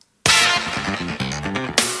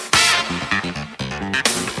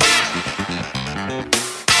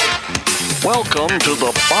Welcome to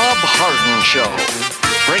the Bob Harden Show,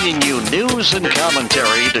 bringing you news and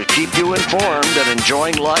commentary to keep you informed and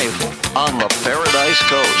enjoying life on the Paradise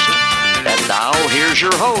Coast. And now, here's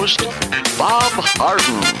your host, Bob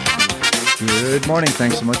Harden. Good morning.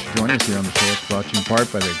 Thanks so much for joining us here on the show. It's brought to you in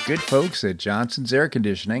part by the good folks at Johnson's Air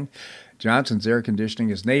Conditioning. Johnson's Air Conditioning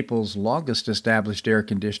is Naples' longest established air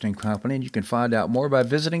conditioning company, and you can find out more by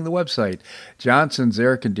visiting the website,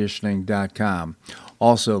 johnsonsairconditioning.com.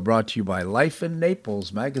 Also brought to you by Life in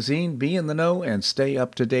Naples magazine. Be in the know and stay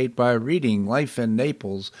up to date by reading Life in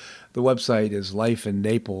Naples. The website is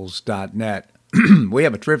lifeinnaples.net. We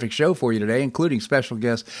have a terrific show for you today, including special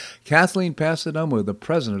guest Kathleen Passidomo, the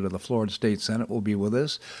president of the Florida State Senate, will be with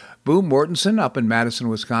us. Boone Mortensen up in Madison,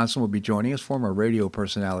 Wisconsin, will be joining us, former radio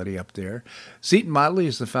personality up there. Seton Motley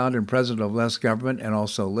is the founder and president of Less Government, and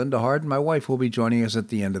also Linda Harden, my wife, will be joining us at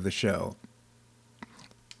the end of the show.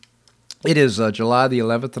 It is July the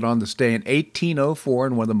 11th, and on this day in 1804,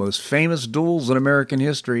 in one of the most famous duels in American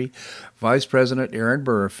history, Vice President Aaron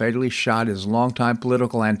Burr fatally shot his longtime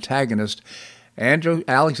political antagonist,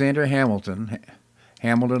 Alexander Hamilton.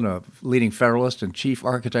 Hamilton, a leading Federalist and chief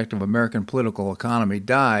architect of American political economy,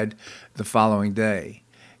 died the following day.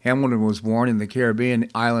 Hamilton was born in the Caribbean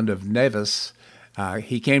island of Nevis.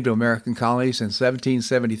 He came to American colonies in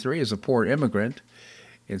 1773 as a poor immigrant.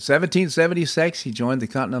 In 1776, he joined the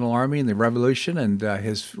Continental Army in the Revolution, and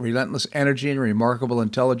his relentless energy and remarkable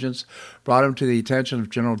intelligence brought him to the attention of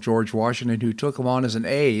General George Washington, who took him on as an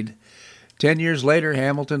aide. 10 years later,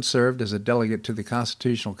 Hamilton served as a delegate to the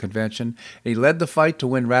Constitutional Convention, and he led the fight to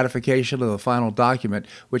win ratification of the final document,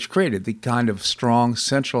 which created the kind of strong,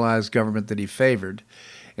 centralized government that he favored.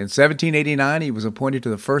 In 1789, he was appointed to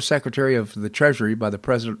the first Secretary of the Treasury by the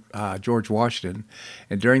President George Washington,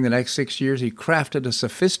 and during the next 6 years, he crafted a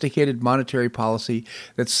sophisticated monetary policy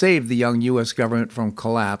that saved the young U.S. government from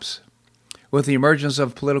collapse. With the emergence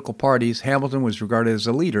of political parties, Hamilton was regarded as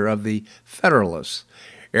a leader of the Federalists.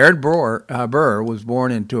 Aaron Burr was born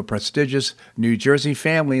into a prestigious New Jersey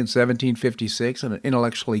family in 1756, and an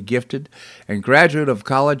intellectually gifted and graduate of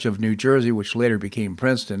College of New Jersey, which later became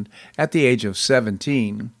Princeton, at the age of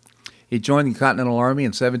 17. He joined the Continental Army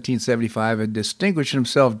in 1775 and distinguished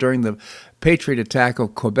himself during the Patriot attack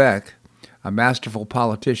of Quebec. A masterful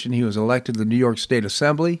politician, he was elected to the New York State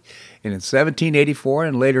Assembly in 1784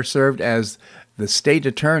 and later served as the state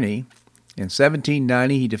attorney. In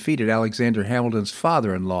 1790, he defeated Alexander Hamilton's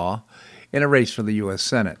father-in-law in a race for the U.S.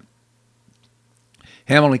 Senate.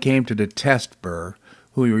 Hamilton came to detest Burr,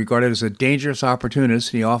 who he regarded as a dangerous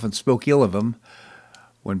opportunist, and he often spoke ill of him.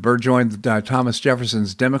 When Burr joined Thomas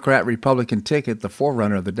Jefferson's Democrat-Republican ticket, the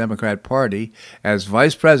forerunner of the Democrat Party, as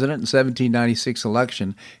vice president in the 1796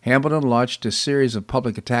 election, Hamilton launched a series of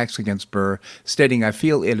public attacks against Burr, stating, "I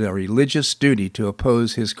feel it a religious duty to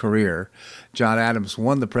oppose his career." John Adams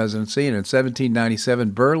won the presidency, and in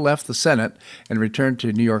 1797, Burr left the Senate and returned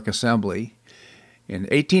to New York Assembly. In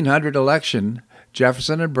the 1800 election,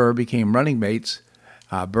 Jefferson and Burr became running mates.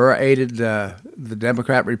 Burr aided the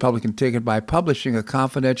Democrat-Republican ticket by publishing a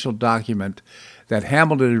confidential document that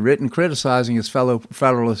Hamilton had written criticizing his fellow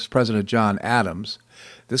Federalist President John Adams.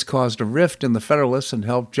 This caused a rift in the Federalists and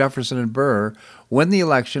helped Jefferson and Burr win the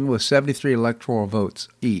election with 73 electoral votes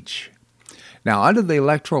each. Now, under the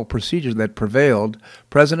electoral procedure that prevailed,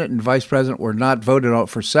 president and vice president were not voted out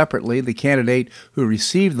for separately. The candidate who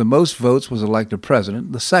received the most votes was elected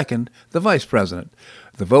president, the second, the vice president.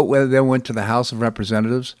 The vote then went to the House of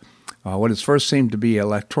Representatives. What at first seemed to be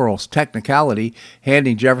electoral technicality,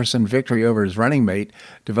 handing Jefferson victory over his running mate,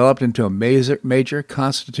 developed into a major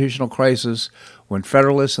constitutional crisis when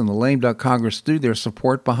Federalists and the lame duck Congress threw their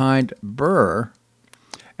support behind Burr.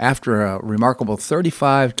 After a remarkable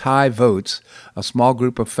 35 tie votes, a small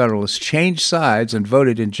group of Federalists changed sides and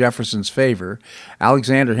voted in Jefferson's favor.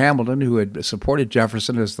 Alexander Hamilton, who had supported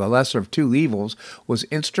Jefferson as the lesser of two evils, was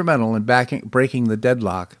instrumental in breaking the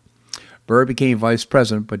deadlock. Burr became vice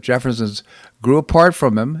president, but Jefferson grew apart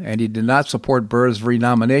from him, and he did not support Burr's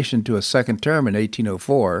renomination to a second term in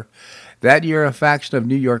 1804. That year, a faction of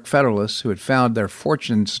New York Federalists, who had found their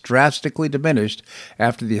fortunes drastically diminished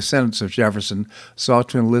after the ascendance of Jefferson, sought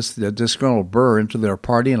to enlist the disgruntled Burr into their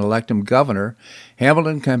party and elect him governor.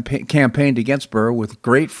 Hamilton campaigned against Burr with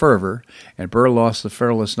great fervor, and Burr lost the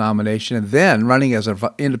Federalist nomination and then, running as an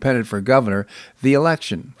independent for governor, the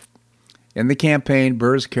election. In the campaign,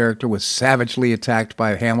 Burr's character was savagely attacked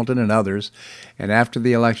by Hamilton and others, and after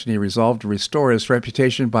the election he resolved to restore his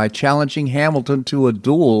reputation by challenging Hamilton to a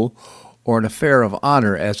duel, or an affair of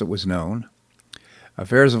honor, as it was known.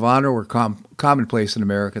 Affairs of honor were commonplace in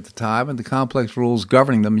America at the time, and the complex rules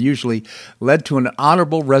governing them usually led to an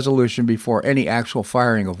honorable resolution before any actual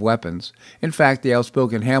firing of weapons. In fact, the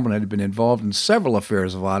outspoken Hamilton had been involved in several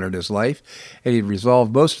affairs of honor in his life, and he had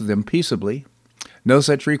resolved most of them peaceably. No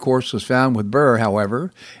such recourse was found with Burr,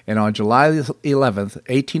 however, and on July 11th,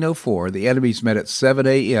 1804, the enemies met at 7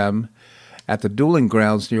 a.m. at the dueling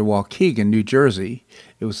grounds near Waukegan, New Jersey.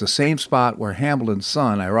 It was the same spot where Hamilton's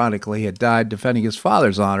son, ironically, had died defending his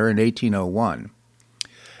father's honor in 1801.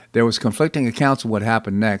 There was conflicting accounts of what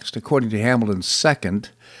happened next. According to Hamilton's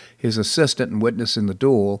second, his assistant and witness in the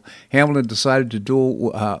duel, Hamilton decided the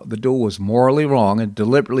duel was morally wrong and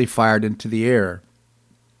deliberately fired into the air.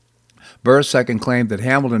 Burr's second claimed that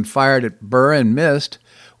Hamilton fired at Burr and missed.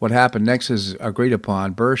 What happened next is agreed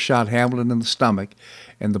upon. Burr shot Hamilton in the stomach,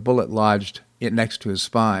 and the bullet lodged next to his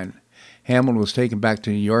spine. Hamilton was taken back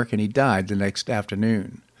to New York, and he died the next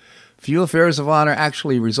afternoon. Few affairs of honor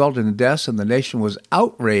actually resulted in deaths, and the nation was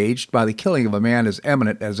outraged by the killing of a man as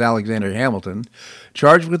eminent as Alexander Hamilton.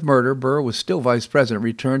 Charged with murder, Burr was still vice president,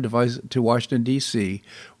 returned to Washington, D.C.,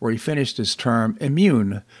 where he finished his term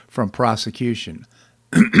immune from prosecution.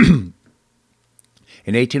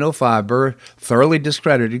 In 1805, Burr, thoroughly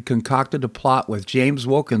discredited, concocted a plot with James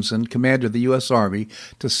Wilkinson, commander of the U.S. Army,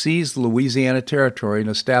 to seize the Louisiana Territory and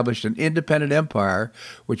establish an independent empire,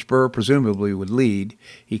 which Burr presumably would lead.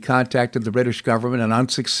 He contacted the British government and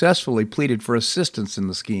unsuccessfully pleaded for assistance in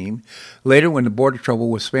the scheme. Later, when the border trouble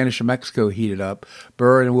with Spanish Mexico heated up,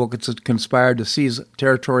 Burr and Wilkinson conspired to seize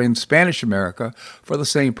territory in Spanish America for the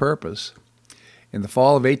same purpose. In the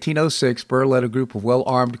fall of 1806, Burr led a group of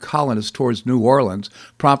well-armed colonists towards New Orleans,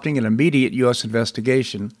 prompting an immediate U.S.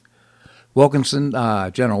 investigation.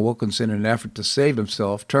 General Wilkinson, in an effort to save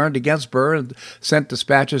himself, turned against Burr and sent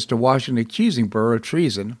dispatches to Washington accusing Burr of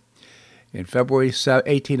treason. In February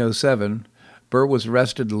 1807, Burr was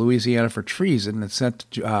arrested in Louisiana for treason and sent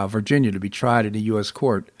to Virginia to be tried in a U.S.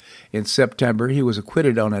 court. In September, he was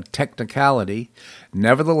acquitted on a technicality.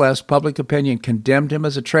 Nevertheless, public opinion condemned him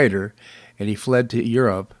as a traitor, and he fled to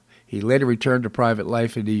Europe. He later returned to private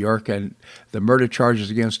life in New York, and the murder charges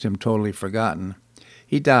against him totally forgotten.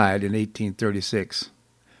 He died in 1836.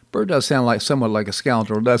 Burr does sound somewhat like a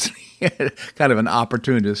scoundrel, doesn't he? Kind of an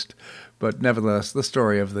opportunist, but nevertheless, the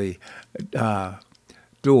story of the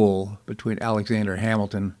duel between Alexander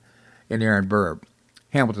Hamilton and Aaron Burr.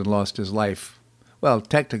 Hamilton lost his life, well,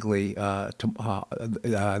 technically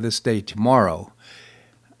this day tomorrow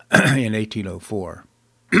in 1804.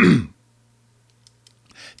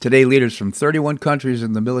 Today, leaders from 31 countries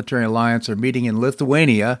in the military alliance are meeting in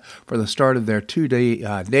Lithuania for the start of their two-day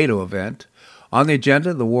NATO event. On the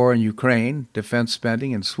agenda, the war in Ukraine, defense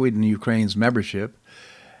spending, and Sweden and Ukraine's membership.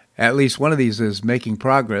 At least one of these is making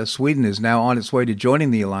progress. Sweden is now on its way to joining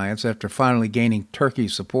the alliance after finally gaining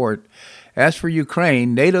Turkey's support. As for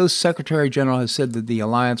Ukraine, NATO's Secretary General has said that the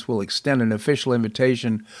alliance will extend an official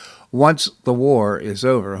invitation once the war is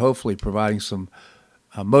over, hopefully providing some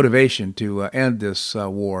motivation to end this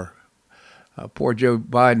war. Poor Joe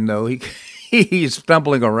Biden, though, he's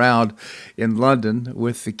stumbling around in London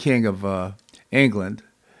with the King of England.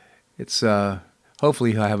 It's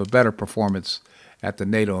hopefully he'll have a better performance at the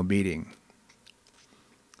NATO meeting.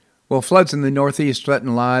 Well, floods in the Northeast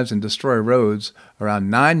threaten lives and destroy roads. Around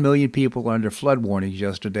 9 million people are under flood warnings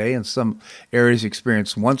yesterday, and some areas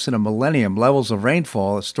experienced once-in-a-millennium levels of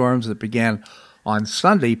rainfall as storms that began on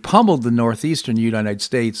Sunday pummeled the northeastern United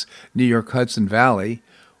States, New York Hudson Valley,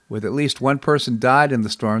 with at least one person died in the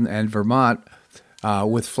storm, and Vermont,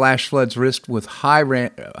 with flash floods risked with high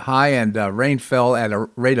rain fell at a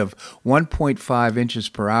rate of 1.5 inches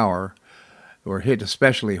per hour, were hit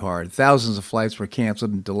especially hard. Thousands of flights were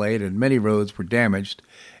canceled and delayed, and many roads were damaged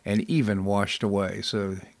and even washed away.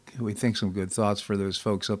 So we think some good thoughts for those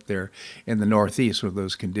folks up there in the Northeast with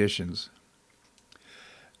those conditions.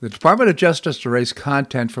 The Department of Justice erased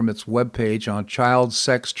content from its webpage on child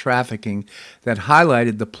sex trafficking that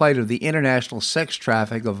highlighted the plight of the international sex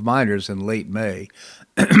traffic of minors in late May.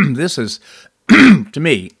 This is, to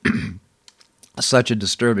me, such a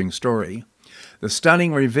disturbing story. The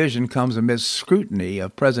stunning revision comes amidst scrutiny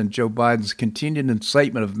of President Joe Biden's continued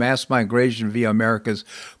incitement of mass migration via America's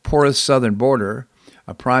porous southern border,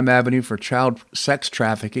 a prime avenue for child sex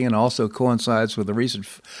trafficking, and also coincides with the recent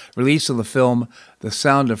release of the film The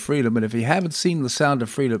Sound of Freedom. And if you haven't seen The Sound of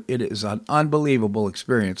Freedom, it is an unbelievable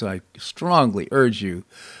experience. I strongly urge you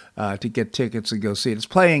to get tickets and go see it. It's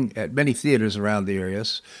playing at many theaters around the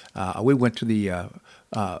areas. We went to the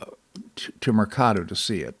to Mercado to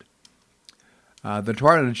see it. The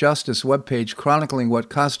Department of Justice webpage chronicling what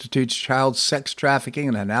constitutes child sex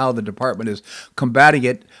trafficking and how the department is combating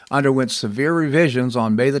it underwent severe revisions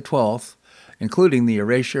on May the 12th, including the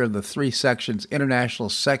erasure of the 3 sections International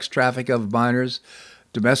Sex Trafficking of Minors,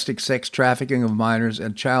 Domestic Sex Trafficking of Minors,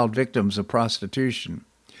 and Child Victims of Prostitution.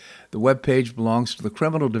 The webpage belongs to the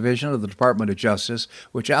Criminal Division of the Department of Justice,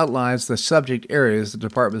 which outlines the subject areas the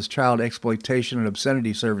Department's Child Exploitation and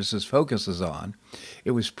Obscenity Services focuses on.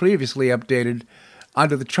 It was previously updated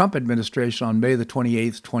under the Trump administration on May the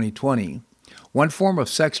 28th, 2020. One form of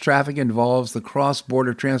sex trafficking involves the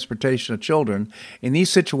cross-border transportation of children. In these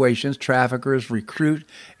situations, traffickers recruit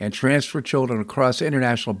and transfer children across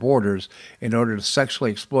international borders in order to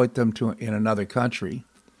sexually exploit them in another country.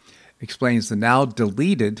 Explains the now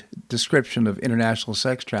deleted description of international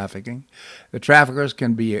sex trafficking. The traffickers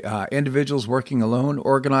can be individuals working alone,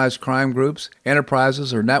 organized crime groups,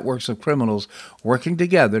 enterprises, or networks of criminals working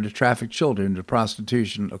together to traffic children into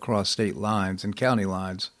prostitution across state lines and county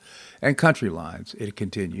lines and country lines, it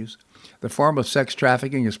continues. The form of sex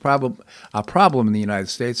trafficking is a problem in the United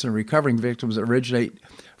States, and recovering victims originate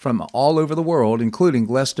from all over the world, including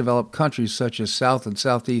less developed countries such as South and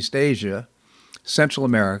Southeast Asia, Central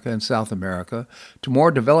America, and South America, to more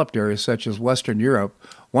developed areas such as Western Europe.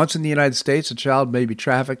 Once in the United States, a child may be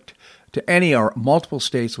trafficked to any or multiple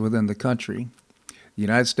states within the country. The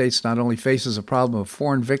United States not only faces a problem of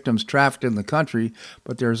foreign victims trafficked in the country,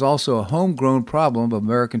 but there is also a homegrown problem of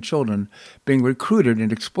American children being recruited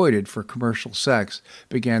and exploited for commercial sex,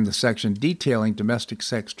 began the section detailing domestic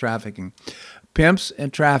sex trafficking. Pimps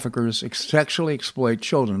and traffickers sexually exploit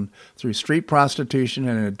children through street prostitution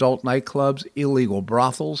and adult nightclubs, illegal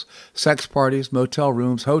brothels, sex parties, motel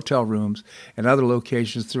rooms, hotel rooms, and other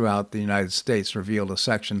locations throughout the United States, revealed a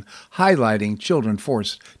section highlighting children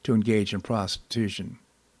forced to engage in prostitution.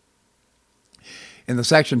 In the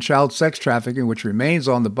section Child Sex Trafficking, which remains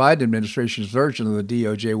on the Biden administration's version of the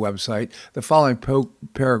DOJ website, the following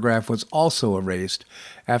paragraph was also erased.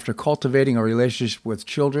 After cultivating a relationship with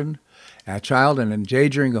a child and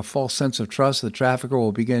engendering a false sense of trust, the trafficker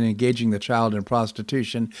will begin engaging the child in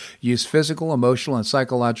prostitution, use physical, emotional, and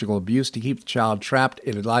psychological abuse to keep the child trapped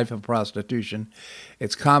in a life of prostitution.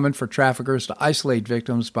 It's common for traffickers to isolate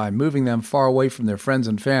victims by moving them far away from their friends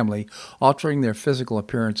and family, altering their physical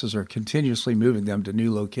appearances, or continuously moving them to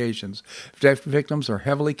new locations. Victims are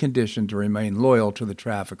heavily conditioned to remain loyal to the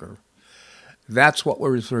trafficker. That's what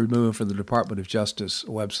was removed from the Department of Justice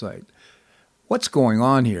website. What's going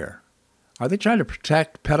on here? Are they trying to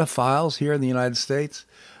protect pedophiles here in the United States?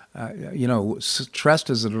 Trust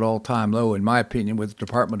is at an all-time low, in my opinion, with the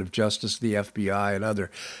Department of Justice, the FBI, and other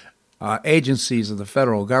agencies of the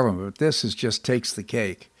federal government. But this just takes the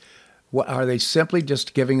cake. What, are they simply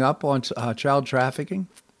just giving up on child trafficking?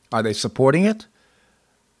 Are they supporting it?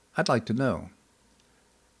 I'd like to know.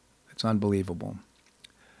 It's unbelievable.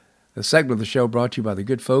 The segment of the show brought to you by the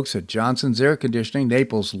good folks at Johnson's Air Conditioning,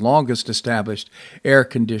 Naples' longest established air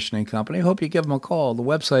conditioning company. I hope you give them a call. The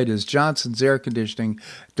website is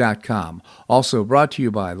johnsonsairconditioning.com. Also brought to you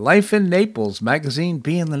by Life in Naples magazine.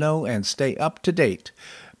 Be in the know and stay up to date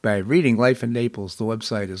by reading Life in Naples. The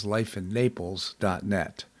website is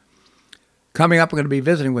lifeinnaples.net. Coming up, we're going to be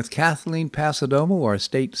visiting with Kathleen Passidomo, our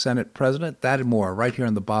state Senate president. That and more right here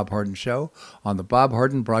on The Bob Harden Show on the Bob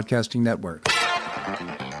Harden Broadcasting Network.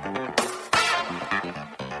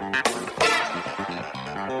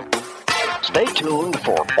 Stay tuned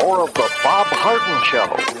for more of The Bob Harden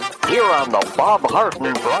Show here on the Bob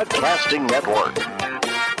Harden Broadcasting Network.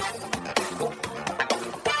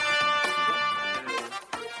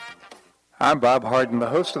 I'm Bob Harden, the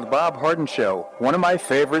host of The Bob Harden Show. One of my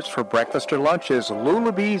favorites for breakfast or lunch is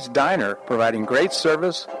Lulabee's Diner, providing great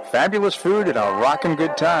service, fabulous food, and a rockin'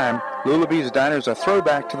 good time. Lulabee's Diner is a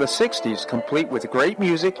throwback to the 60s, complete with great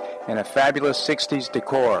music and a fabulous 60s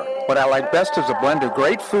decor. What I like best is a blend of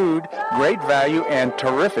great food, great value, and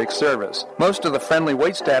terrific service. Most of the friendly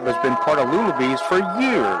waitstaff has been part of Lulabee's for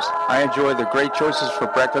years. I enjoy the great choices for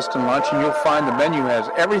breakfast and lunch, and you'll find the menu has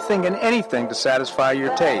everything and anything to satisfy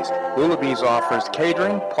your taste. Lulabee's offers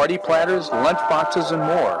catering, party platters, lunch boxes, and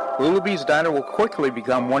more. Lulabee's Diner will quickly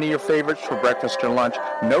become one of your favorites for breakfast or lunch.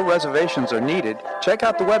 No reservations are needed. Check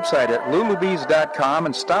out the website at lulabees.com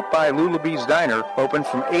and stop by Lulabee's Diner, open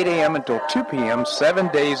from 8 a.m. until 2 p.m. 7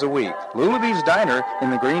 days a week. Lulabee's Diner in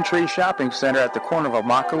the Green Tree Shopping Center at the corner of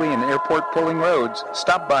Immokalee and Airport Pulling Roads.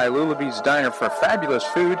 Stop by Lulabee's Diner for fabulous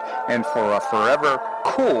food and for a forever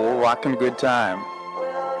cool rockin' good time.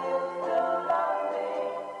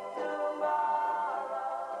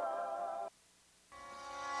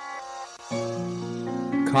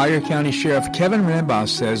 Collier County Sheriff Kevin Rambaugh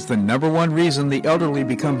says the number one reason the elderly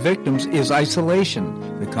become victims is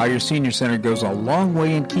isolation. The Collier Senior Center goes a long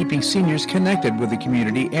way in keeping seniors connected with the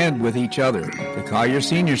community and with each other. The Collier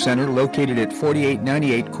Senior Center, located at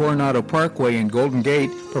 4898 Coronado Parkway in Golden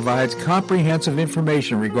Gate, provides comprehensive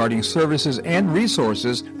information regarding services and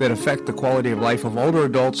resources that affect the quality of life of older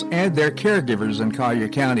adults and their caregivers in Collier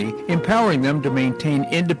County, empowering them to maintain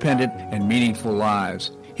independent and meaningful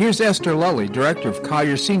lives. Here's Esther Lully, Director of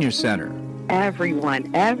Collier Senior Center. Everyone,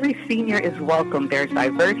 every senior is welcome. There's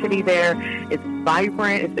diversity there. It's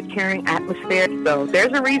vibrant. It's a caring atmosphere. So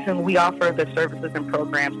there's a reason we offer the services and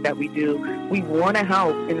programs that we do. We want to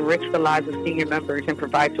help enrich the lives of senior members and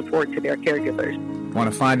provide support to their caregivers.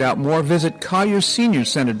 Want to find out more? Visit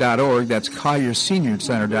CollierSeniorCenter.org. That's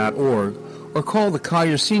CollierSeniorCenter.org. Or call the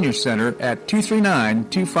Collier Senior Center at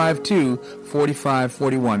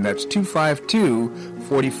 239-252-4541. That's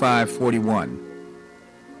 252-4541.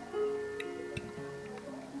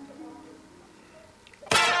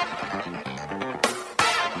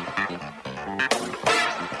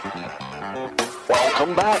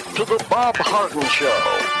 Welcome back to the Bob Harden Show.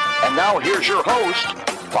 And now here's your host,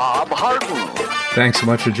 Bob Harden. Thanks so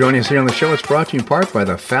much for joining us here on the show. It's brought to you in part by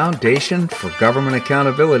the Foundation for Government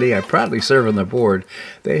Accountability. I proudly serve on the board.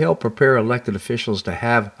 They help prepare elected officials to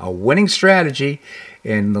have a winning strategy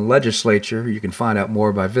in the legislature. You can find out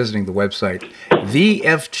more by visiting the website,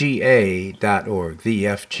 thefga.org,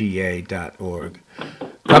 thefga.org.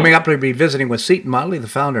 Coming up, we'll be visiting with Seton Motley, the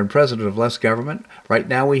founder and president of Less Government. Right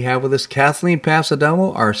now we have with us Kathleen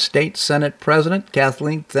Passidomo, our state Senate president.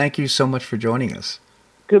 Kathleen, thank you so much for joining us.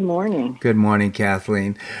 Good morning. Good morning,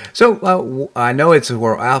 Kathleen. So I know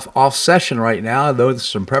we're off session right now, though there's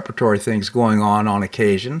some preparatory things going on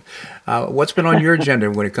occasion. What's been on your agenda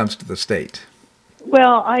when it comes to the state?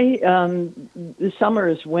 Well, the summer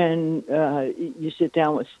is when you sit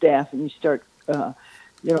down with staff and you start,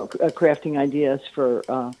 crafting ideas for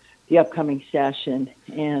the upcoming session.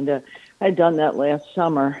 And I had done that last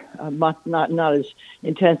summer, not as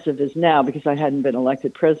intensive as now because I hadn't been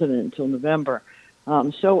elected president until November.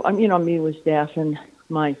 So I'm meeting with staff, and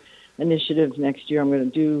my initiative next year, I'm going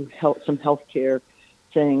to do some healthcare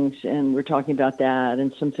things, and we're talking about that,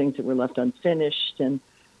 and some things that were left unfinished, and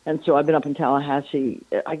so I've been up in Tallahassee.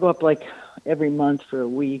 I go up like every month for a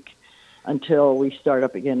week until we start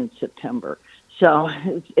up again in September. So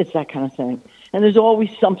it's that kind of thing, and there's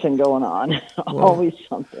always something going on, always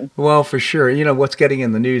something. Well, for sure. What's getting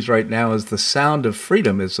in the news right now is The Sound of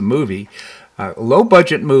Freedom. It's a movie. A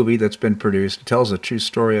low-budget movie that's been produced. It tells a true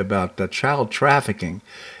story about child trafficking,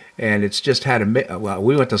 and it's just had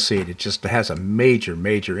we went to see it. It just has a major,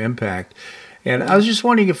 major impact. And I was just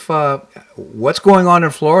wondering if what's going on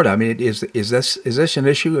in Florida. I mean, is this an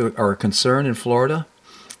issue or a concern in Florida?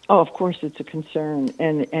 Oh, of course, it's a concern,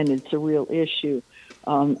 and it's a real issue,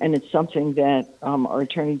 and it's something that our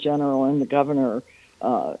Attorney General and the Governor,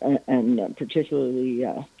 and particularly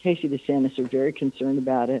Casey DeSantis, are very concerned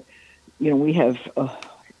about it. We have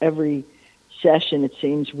every session, it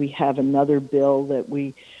seems, we have another bill that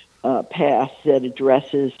we pass that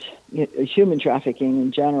addresses human trafficking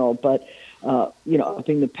in general, but,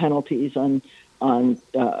 upping the penalties on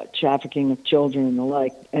trafficking of children and the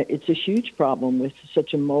like. It's a huge problem with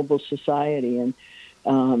such a mobile society, and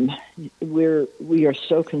we are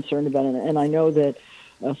so concerned about it. And I know that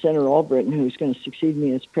Senator Albritton, who's going to succeed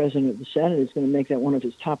me as president of the Senate, is going to make that one of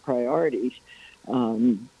his top priorities.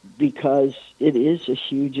 Because it is a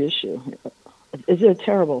huge issue. It's a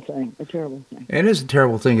terrible thing, It is a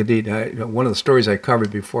terrible thing indeed. One of the stories I covered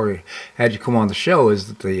before I had you come on the show is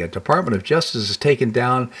that the Department of Justice has taken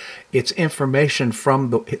down its information from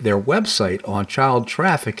their website on child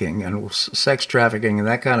trafficking and sex trafficking and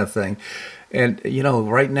that kind of thing. And,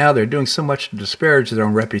 right now they're doing so much to disparage their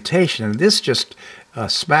own reputation. And this just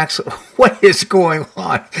smacks what is going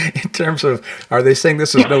on in terms of, are they saying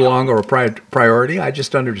this is no longer a priority? I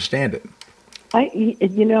just don't understand it. I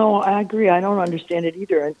agree. I don't understand it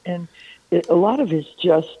either. And a lot of it's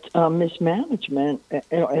just mismanagement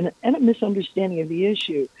and a misunderstanding of the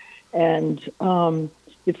issue. And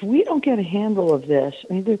if we don't get a handle of this,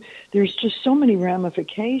 I mean, there's just so many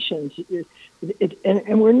ramifications.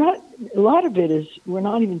 And we're not, a lot of it is, we're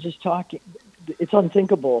not even just talking, it's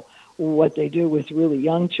unthinkable what they do with really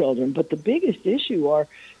young children. But the biggest issue are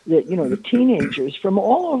that, the teenagers from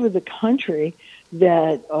all over the country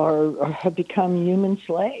that have become human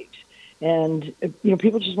slaves. And,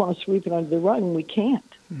 people just want to sweep it under the rug, and we can't.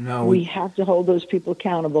 No. We have to hold those people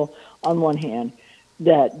accountable on one hand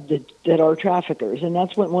that are traffickers. And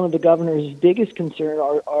that's what one of the governor's biggest concern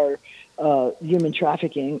are human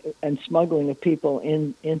trafficking and smuggling of people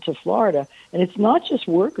into Florida. And it's not just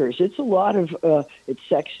workers; it's a lot of it's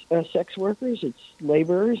sex workers, it's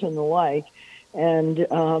laborers, and the like. And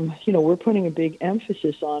we're putting a big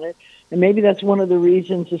emphasis on it. And maybe that's one of the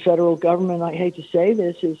reasons the federal government, I hate to say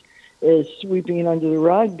this, is sweeping it under the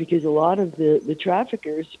rug, because a lot of the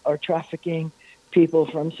traffickers are trafficking people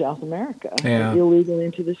from South America illegally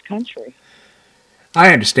into this country.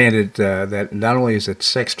 I understand it that not only is it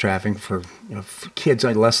sex trafficking for kids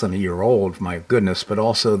less than a year old, my goodness, but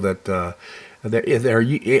also that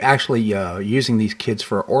they're actually using these kids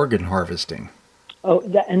for organ harvesting. Oh,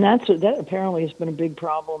 that apparently has been a big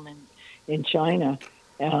problem in China,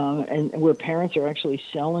 and where parents are actually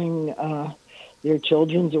selling their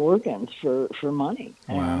children's organs for money.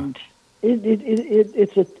 Wow. And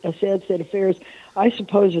it's a sad state of affairs. I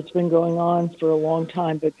suppose it's been going on for a long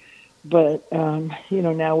time, but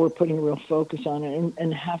now we're putting a real focus on it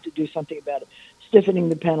and have to do something about it. Stiffening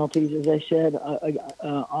the penalties, as I said,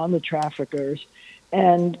 on the traffickers,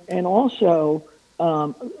 and also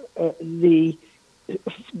the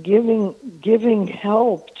giving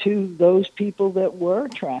help to those people that were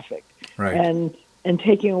trafficked, right, and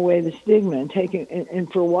taking away the stigma,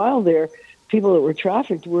 and for a while there, people that were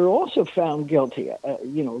trafficked were also found guilty, of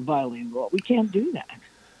violating the law. We can't do that.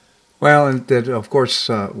 Well, and that, of course,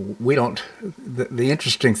 we don't. The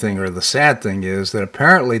interesting thing, or the sad thing, is that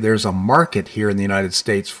apparently there's a market here in the United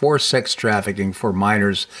States for sex trafficking for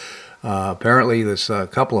minors. Apparently, there's a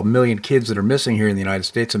couple of million kids that are missing here in the United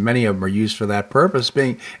States, and many of them are used for that purpose.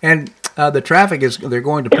 The traffic they're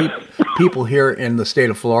going to people here in the state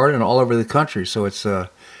of Florida and all over the country. So it's a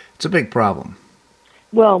big problem.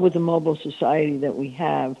 Well, with the mobile society that we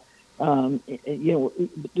have,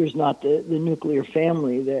 there's not the nuclear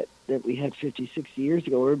family that we had 50, 60 years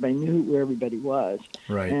ago. Everybody knew where everybody was.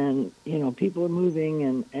 Right. And, people are moving,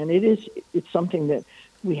 and it's something that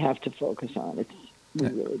we have to focus on. We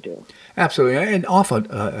really do. Absolutely. And off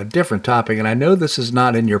a different topic, and I know this is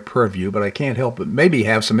not in your purview, but I can't help but maybe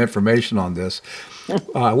have some information on this.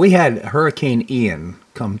 We had Hurricane Ian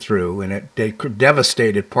come through, and it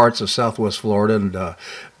devastated parts of southwest Florida and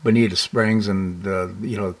Bonita Springs and,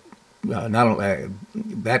 not only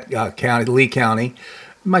that county, Lee County.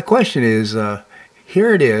 My question is,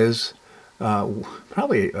 here it is,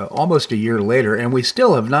 probably almost a year later, and we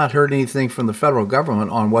still have not heard anything from the federal government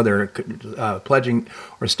on whether pledging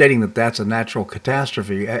or stating that that's a natural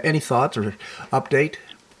catastrophe. Any thoughts or update?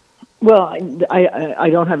 Well, I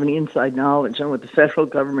don't have any inside knowledge on what the federal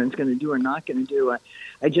government is going to do or not going to do.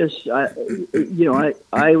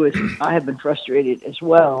 I have been frustrated as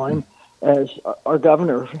well, and as our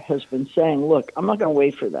governor has been saying, look, I'm not going to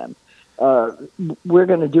wait for them. We're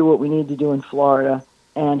going to do what we need to do in Florida,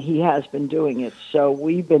 and he has been doing it. So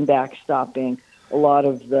we've been backstopping a lot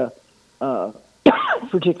of the,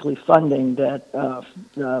 particularly funding that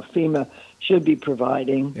FEMA should be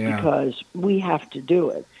providing, because we have to do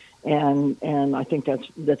it, and I think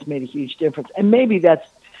that's made a huge difference. And maybe it's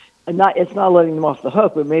not letting them off the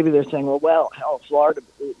hook, but maybe they're saying,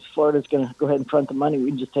 Florida's going to go ahead and front the money. We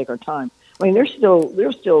can just take our time. I mean,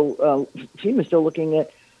 FEMA's still looking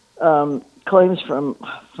at claims from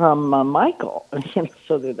Michael,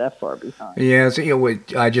 so they're that far behind. Yeah,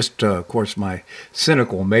 I just, of course, my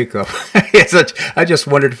cynical makeup. I just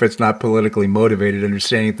wondered if it's not politically motivated,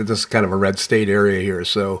 understanding that this is kind of a red state area here.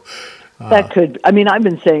 So that could. I mean, I've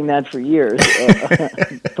been saying that for years,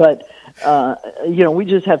 but we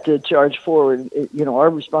just have to charge forward.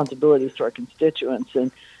 Our responsibilities to our constituents,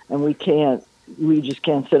 and we just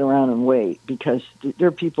can't sit around and wait, because there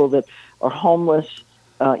are people that are homeless.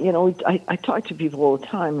 I talk to people all the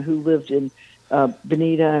time who lived in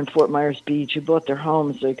Bonita and Fort Myers Beach, who bought their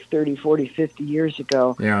homes like 30, 40, 50 years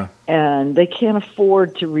ago. Yeah. And they can't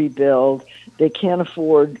afford to rebuild. They can't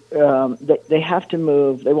afford, they have to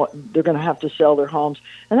move. They're going to have to sell their homes.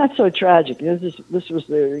 And that's so tragic. This was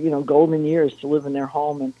their, golden years to live in their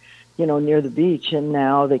home and, near the beach, and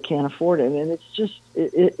now they can't afford it. And it's just,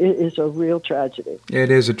 it is a real tragedy. It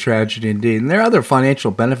is a tragedy indeed. And there are other financial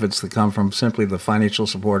benefits that come from simply the financial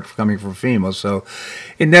support coming from FEMA. So,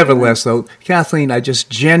 nevertheless, though, Kathleen, I just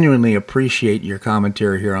genuinely appreciate your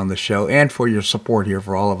commentary here on the show and for your support here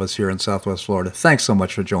for all of us here in Southwest Florida. Thanks so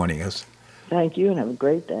much for joining us. Thank you, and have a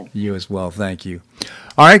great day. You as well. Thank you.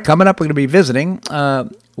 All right, coming up, we're going to be visiting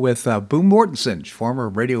with Boo Mortensen, former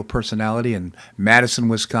radio personality in Madison,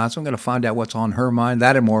 Wisconsin. I'm going to find out what's on her mind,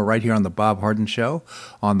 that and more, right here on The Bob Harden Show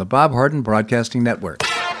on the Bob Harden Broadcasting Network.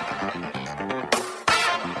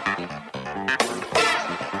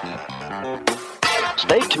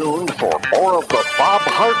 Stay tuned for more of The Bob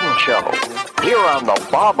Harden Show here on the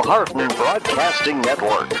Bob Harden Broadcasting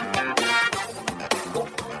Network.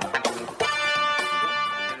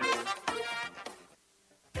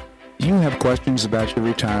 you have questions about your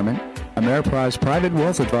retirement, Ameriprise Private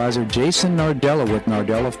Wealth Advisor Jason Nardella with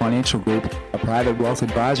Nardella Financial Group, a private wealth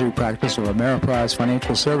advisory practice of Ameriprise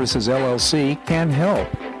Financial Services, LLC, can help.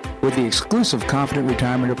 With the exclusive Confident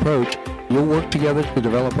Retirement approach, you'll work together to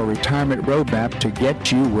develop a retirement roadmap to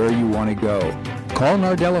get you where you want to go. Call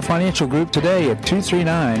Nardella Financial Group today at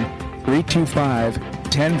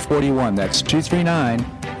 239-325-1041. That's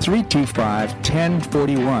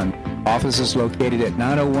 239-325-1041. Office is located at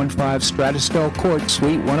 9015 Stratosdale Court,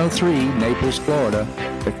 Suite 103, Naples, Florida.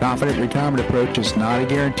 The Confident Retirement approach is not a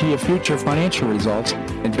guarantee of future financial results.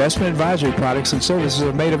 Investment advisory products and services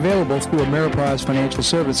are made available through Ameriprise Financial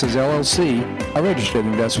Services, LLC, a registered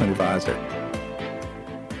investment advisor.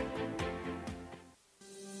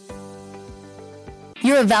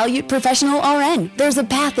 You're a valued professional RN. There's a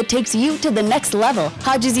path that takes you to the next level.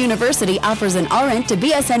 Hodges University offers an RN to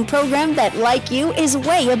BSN program that, like you, is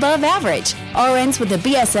way above average. RNs with a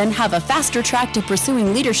BSN have a faster track to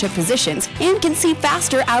pursuing leadership positions and can see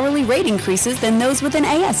faster hourly rate increases than those with an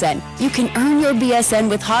ASN. You can earn your BSN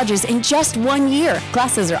with Hodges in just 1 year.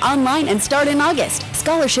 Classes are online and start in August.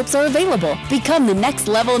 Scholarships are available. Become the next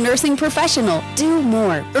level nursing professional. Do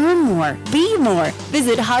more, earn more, be more.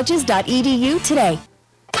 Visit hodges.edu today.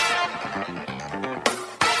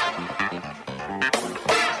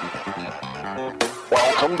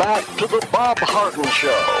 Welcome back to the Bob Harden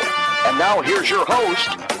Show. And now here's your host,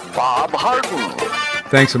 Bob Harden.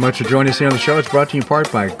 Thanks so much for joining us here on the show. It's brought to you in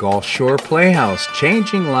part by Gulf Shore Playhouse,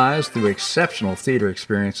 changing lives through exceptional theater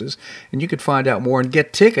experiences. And you can find out more and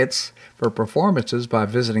get tickets for performances by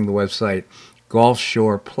visiting the website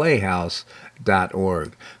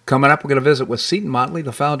gulfshoreplayhouse.org. Coming up, we're going to visit with Seton Motley,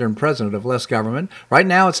 the founder and president of Less Government. Right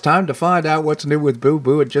now, it's time to find out what's new with Boo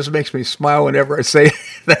Boo. It just makes me smile whenever I say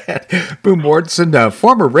that. Boo Mortensen,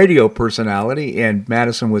 former radio personality in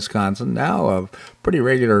Madison, Wisconsin, now a pretty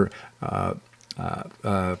regular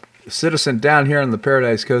citizen down here on the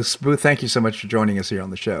Paradise Coast. Boo, thank you so much for joining us here on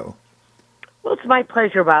the show. Well, it's my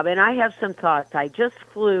pleasure, Bob, and I have some thoughts. I just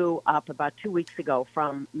flew up about 2 weeks ago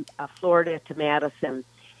from Florida to Madison,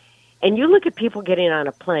 and you look at people getting on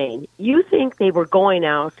a plane, you think they were going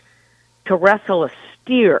out to wrestle a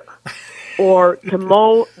steer or to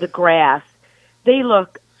mow the grass. They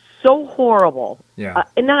look so horrible. Yeah.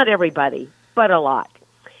 And not everybody, but a lot.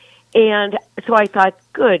 And so I thought,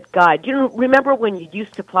 good God, remember when you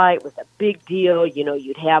used to fly, it was a big deal,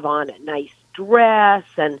 you'd have on a nice dress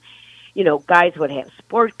and guys would have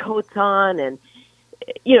sport coats on and,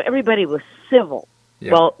 everybody was civil.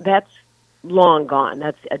 Yeah. Well, that's long gone.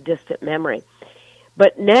 That's a distant memory.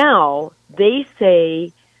 But now they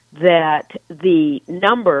say that the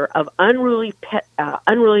number of unruly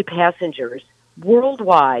passengers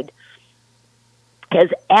worldwide has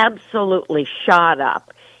absolutely shot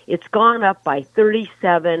up. It's gone up by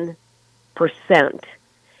 37%.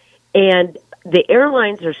 And the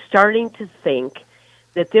airlines are starting to think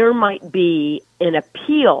that there might be an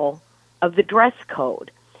appeal of the dress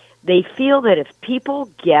code. They feel that if people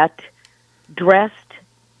get dressed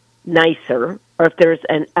nicer, or if there's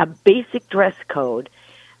a basic dress code,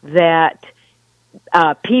 that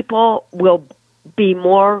people will be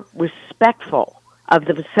more respectful of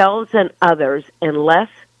themselves and others and less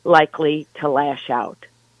likely to lash out.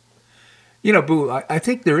 Boo, I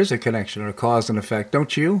think there is a connection, a cause and effect,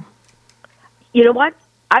 don't you? You know what?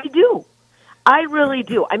 I do. I really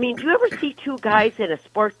do. I mean, do you ever see two guys in a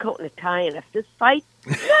sport coat and a tie in a fist fight?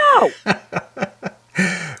 No.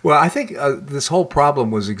 Well, I think this whole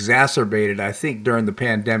problem was exacerbated, I think, during the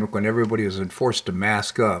pandemic when everybody was forced to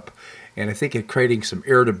mask up. And I think it creating some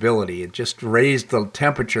irritability. It just raised the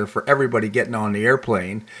temperature for everybody getting on the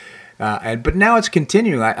airplane. But now it's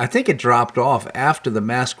continuing. I think it dropped off after the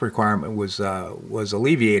mask requirement was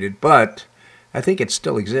alleviated, but I think it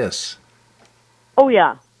still exists. Oh,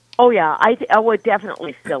 yeah. It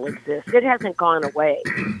definitely still exists. It hasn't gone away.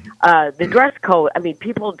 The dress code,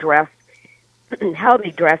 people dress, how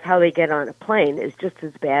they dress, how they get on a plane is just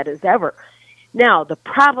as bad as ever. Now, the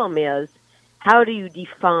problem is, how do you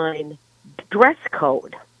define dress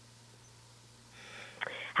code?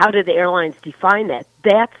 How do the airlines define that?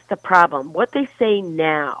 That's the problem. What they say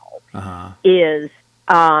now is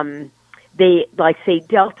they, like, say,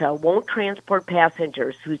 Delta won't transport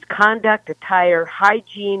passengers whose conduct, attire,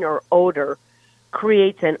 hygiene, or odor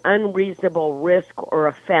creates an unreasonable risk or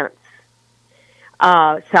offense.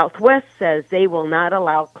 Southwest says they will not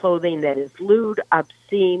allow clothing that is lewd,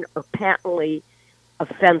 obscene, or patently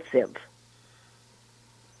offensive.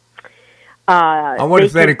 I wonder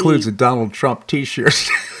if that includes a Donald Trump T-shirt.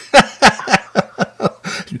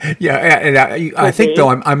 Yeah, and I think though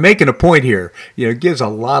I'm making a point here. It gives a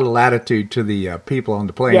lot of latitude to the people on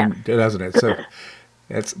the plane, Yes. doesn't it? So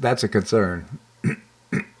that's a concern.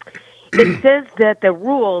 It says that the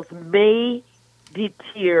rules may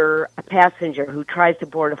deter a passenger who tries to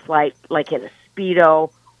board a flight like in a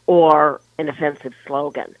Speedo or an offensive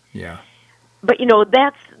slogan. Yeah. But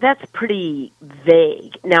that's pretty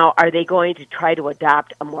vague. Now, are they going to try to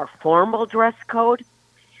adopt a more formal dress code?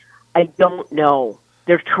 I don't know.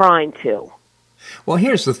 They're trying to. Well,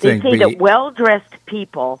 here's the They thing. say that well-dressed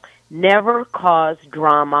people never cause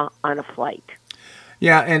drama on a flight.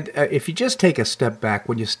 Yeah, and if you just take a step back,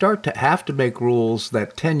 when you start to have to make rules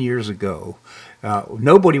that 10 years ago,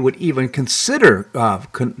 nobody would even consider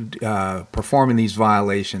performing these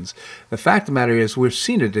violations. The fact of the matter is we've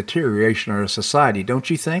seen a deterioration in our society, don't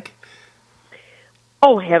you think?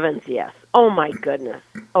 Oh, heavens, yes. Oh, my goodness.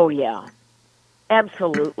 Oh, yeah.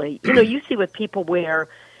 Absolutely. You see what people wear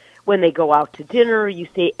when they go out to dinner. You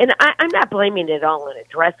see, and I'm not blaming it all on a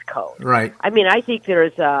dress code. Right. I mean, I think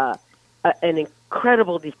there's an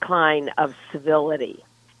incredible decline of civility.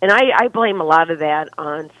 And I blame a lot of that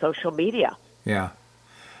on social media. Yeah.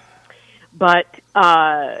 But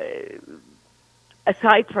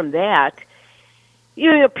aside from that,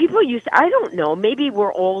 people I don't know, maybe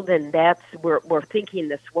we're old and we're thinking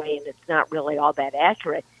this way and it's not really all that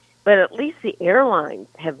accurate. But at least the airlines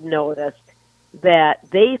have noticed that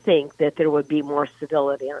they think that there would be more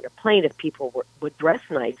civility on a plane if people would dress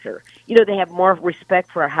nicer. They have more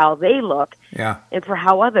respect for how they look and for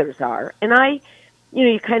how others are. And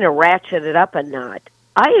you kind of ratchet it up a notch.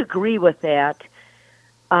 I agree with that.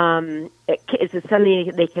 Is it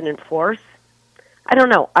something they can enforce? I don't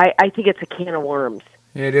know. I think it's a can of worms.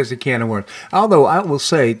 It is a can of worms. Although I will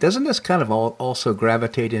say, doesn't this kind of also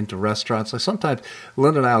gravitate into restaurants? Like sometimes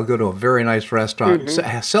Linda and I will go to a very nice restaurant,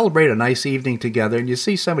 celebrate a nice evening together, and you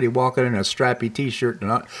see somebody walking in a strappy T-shirt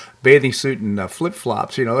and a bathing suit and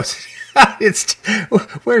flip-flops. It's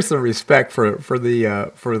where's the respect for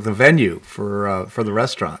the venue for the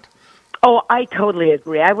restaurant? Oh, I totally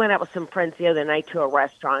agree. I went out with some friends the other night to a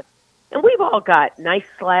restaurant, and we've all got nice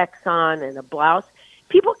slacks on and a blouse.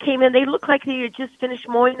 People came in, they looked like they had just finished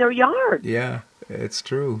mowing their yard. Yeah, it's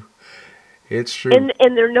true. It's true. And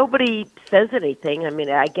nobody says anything. I mean,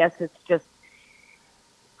 I guess it's just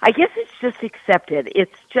accepted.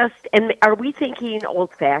 It's just, and are we thinking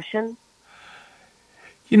old-fashioned?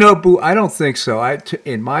 Boo, I don't think so.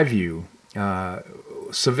 In my view,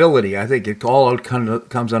 civility, I think it all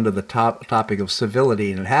comes under the topic of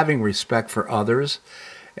civility and having respect for others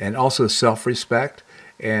and also self-respect.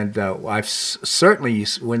 And I've certainly,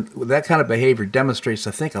 when that kind of behavior demonstrates,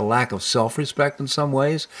 I think, a lack of self-respect in some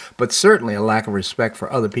ways, but certainly a lack of respect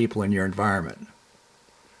for other people in your environment.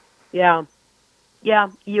 Yeah.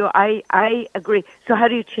 I agree. So how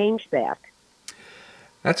do you change that?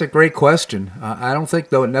 That's a great question. I don't think,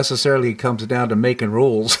 though, it necessarily comes down to making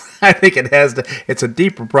rules. I think it's a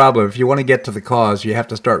deeper problem. If you want to get to the cause, you have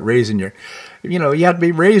to start raising you have to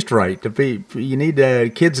be raised right.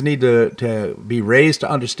 Kids need to be raised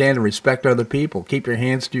to understand and respect other people. Keep your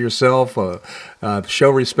hands to yourself.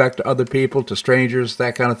 Show respect to other people, to strangers,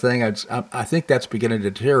 that kind of thing. I think that's beginning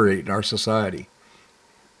to deteriorate in our society.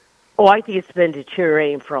 Oh, I think it's been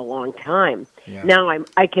deteriorating for a long time. Yeah. Now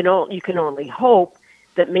you can only hope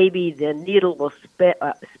that maybe the needle will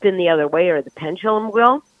spin the other way or the pendulum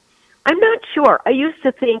will. I'm not sure. I used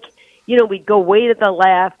to think, we'd go way to the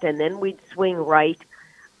left and then we'd swing right.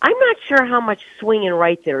 I'm not sure how much swinging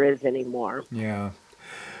right there is anymore. Yeah.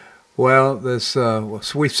 Well, we've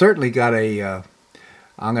certainly got I'm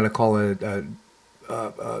going to call it a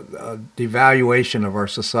devaluation of our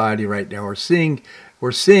society right now. We're seeing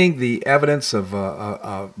the evidence of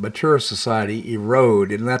a mature society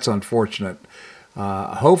erode, and that's unfortunate.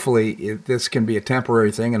 Hopefully, this can be a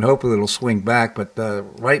temporary thing, and hopefully it'll swing back. But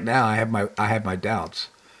right now, I have my doubts.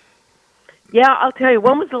 Yeah, I'll tell you.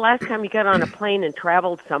 When was the last time you got on a plane and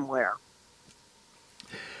traveled somewhere?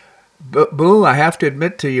 But Boo, I have to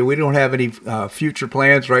admit to you, we don't have any future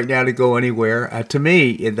plans right now to go anywhere. To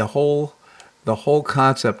me, the whole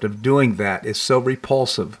concept of doing that is so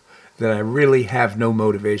repulsive that I really have no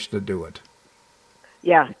motivation to do it.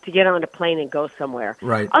 Yeah, to get on a plane and go somewhere.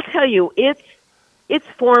 Right. I'll tell you, it's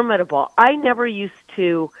formidable. I never used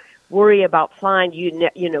to worry about flying.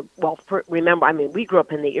 Remember, I mean, we grew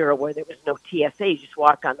up in the era where there was no TSA. You just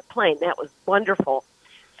walked on the plane. That was wonderful.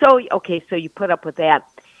 So you put up with that.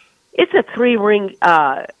 It's a 3-ring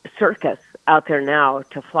circus out there now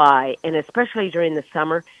to fly, and especially during the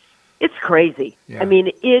summer, it's crazy. Yeah. I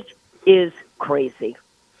mean, it is crazy.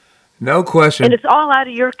 No question. And it's all out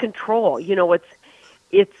of your control.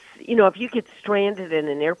 it's, if you get stranded in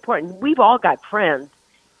an airport, and we've all got friends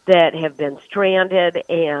that have been stranded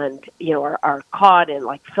and, are caught in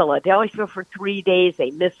like Philadelphia for 3 days.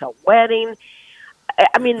 They miss a wedding.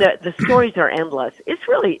 I mean, the stories are endless. It's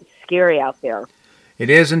really scary out there. It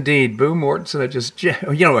is indeed. Boo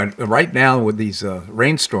Mortensen, right now with these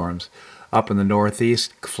rainstorms up in the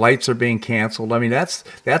Northeast, flights are being canceled. I mean, that's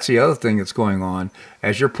the other thing that's going on.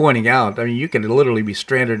 As you're pointing out, I mean, you can literally be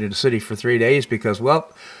stranded in a city for 3 days because,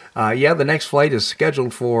 the next flight is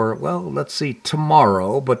scheduled for, let's see,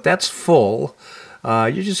 tomorrow, but that's full.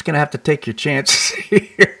 You're just going to have to take your chances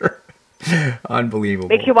here. Unbelievable.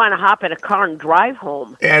 Makes you want to hop in a car and drive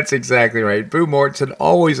home. That's exactly right. Boo Mortensen,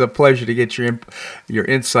 always a pleasure to get your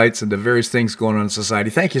insights into various things going on in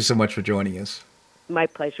society. Thank you so much for joining us. My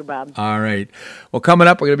pleasure, Bob. All right. Well, coming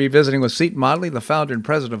up, we're going to be visiting with Seton Motley, the founder and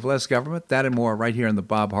president of Less Government. That and more right here on The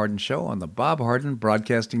Bob Harden Show on the Bob Harden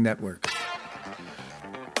Broadcasting Network.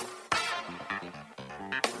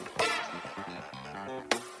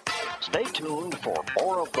 Stay tuned for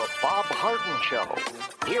more of The Bob Harden Show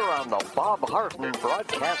here on the Bob Harden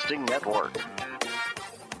Broadcasting Network.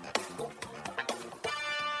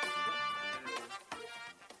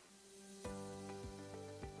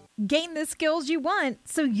 Gain the skills you want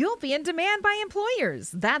so you'll be in demand by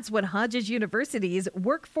employers. That's what Hodges University's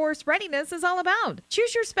Workforce Readiness is all about.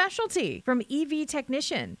 Choose your specialty from EV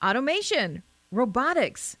technician, automation,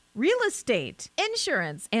 robotics, real estate,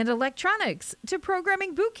 insurance, and electronics to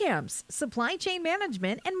programming boot camps, supply chain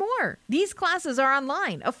management, and more. These classes are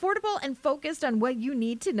online, affordable, and focused on what you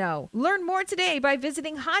need to know. Learn more today by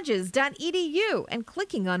visiting hodges.edu and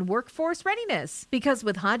clicking on Workforce Readiness. Because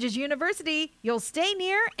with Hodges University, you'll stay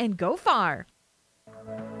near and go far.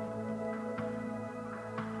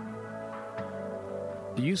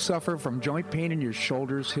 Do you suffer from joint pain in your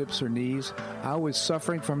shoulders, hips, or knees? I was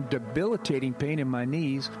suffering from debilitating pain in my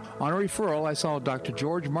knees. On a referral, I saw Dr.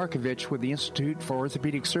 George Markovich with the Institute for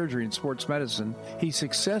Orthopedic Surgery and Sports Medicine. He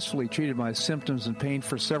successfully treated my symptoms and pain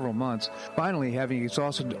for several months. Finally, having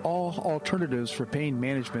exhausted all alternatives for pain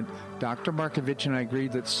management, Dr. Markovich and I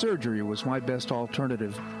agreed that surgery was my best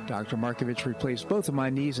alternative. Dr. Markovich replaced both of my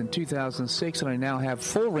knees in 2006, and I now have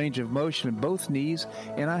full range of motion in both knees,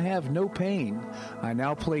 and I have no pain. I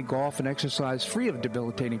now play golf and exercise free of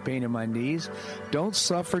debilitating pain in my knees. Don't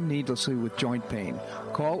suffer needlessly with joint pain.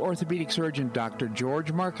 Call orthopedic surgeon Dr.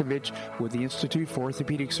 George Markovich with the Institute for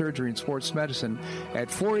Orthopedic Surgery and Sports Medicine at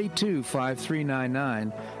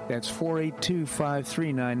 482-5399. That's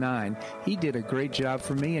 482-5399. He did a great job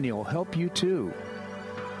for me, and he'll help you too.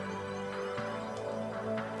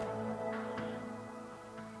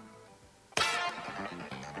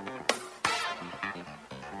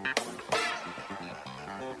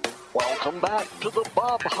 Welcome back to the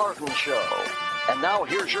Bob Harden Show. And now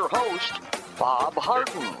here's your host, Bob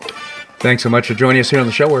Harden. Thanks so much for joining us here on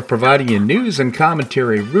the show. We're providing you news and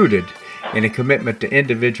commentary rooted in a commitment to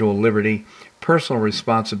individual liberty, personal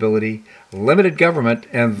responsibility, limited government,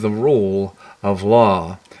 and the rule of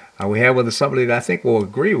law. We have with us somebody that I think will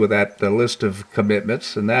agree with that list of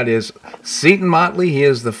commitments, and that is Seton Motley. He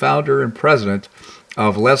is the founder and president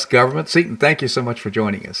of Less Government. Seton, thank you so much for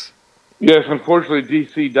joining us. Yes, unfortunately,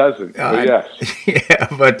 D.C. doesn't, but yes. Yeah,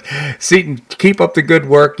 but Seton, keep up the good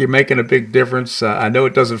work. You're making a big difference. I know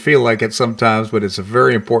it doesn't feel like it sometimes, but it's a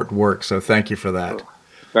very important work, so thank you for that.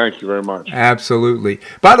 Thank you very much. Absolutely.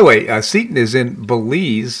 By the way, Seton is in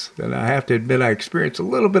Belize, and I have to admit I experienced a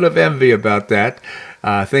little bit of envy about that,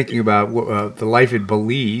 thinking about the life in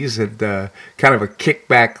Belize and kind of a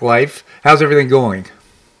kickback life. How's everything going?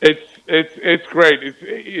 It's great.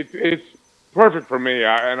 It's perfect for me.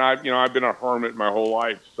 I've been a hermit my whole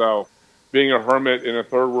life. So being a hermit in a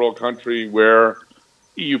third world country where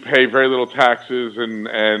you pay very little taxes and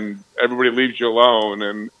everybody leaves you alone,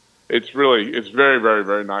 and it's very, very,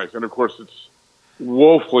 very nice. And of course, it's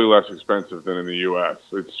woefully less expensive than in the U.S.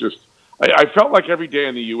 It's just, I felt like every day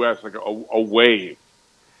in the U.S., like a wave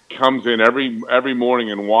comes in every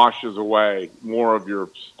morning and washes away more of your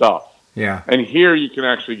stuff. Yeah. And here you can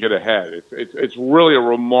actually get ahead. It's really a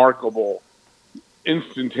remarkable,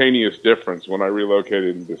 instantaneous difference when I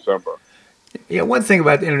relocated in December. Yeah, one thing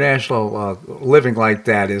about international living like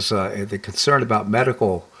that is the concern about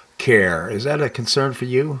medical care. Is that a concern for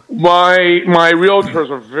you? My realtor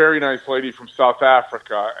is a very nice lady from South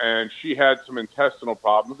Africa, and she had some intestinal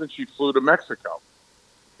problems, and she flew to Mexico.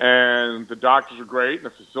 And the doctors are great, and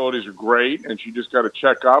the facilities are great, and she just got a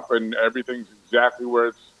checkup, and everything's exactly where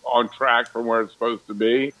it's on track from where it's supposed to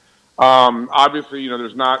be. Obviously,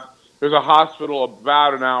 there's a hospital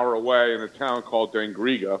about an hour away in a town called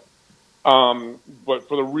Dangriga, But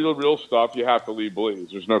for the real stuff, you have to leave Belize.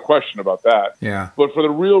 There's no question about that. Yeah. But for the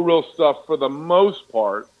real stuff, for the most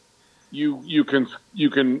part, you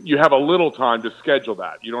have a little time to schedule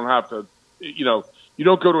that. You don't have to, you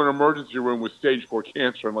don't go to an emergency room with stage 4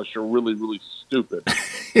 cancer unless you're really, really stupid.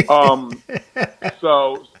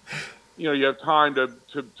 So, you have time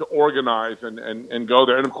to organize and go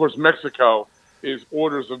there. And of course, Mexico is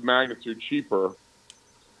orders of magnitude cheaper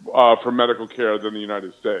for medical care than the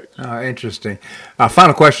United States. Interesting.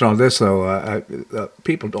 Final question on this, though.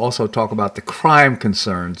 People also talk about the crime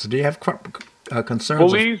concerns. Do you have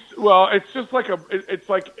concerns? Belize, well, it's just like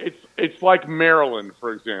it's like Maryland,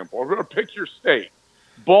 for example. Or pick your state.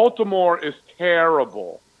 Baltimore is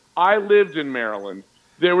terrible. I lived in Maryland.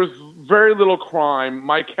 There was very little crime.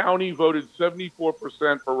 My county voted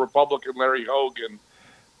 74% for Republican Larry Hogan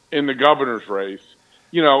in the governor's race.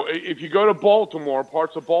 If you go to Baltimore,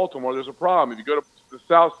 parts of Baltimore, there's a problem. If you go to the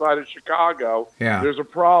south side of Chicago, there's a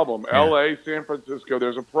problem. Yeah. L.A., San Francisco,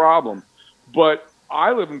 there's a problem. But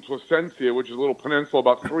I live in Placencia, which is a little peninsula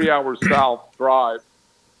about 3 hours south drive,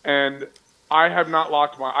 and I have not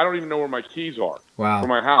locked I don't even know where my keys are for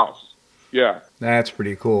my house. Yeah. That's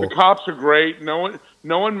pretty cool. The cops are great. No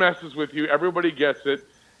one messes with you. Everybody gets it.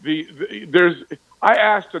 I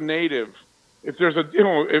asked a native if there's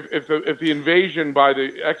if the invasion by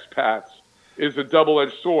the expats is a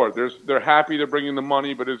double-edged sword. They're happy they're bringing the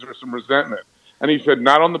money, but is there some resentment? And he said,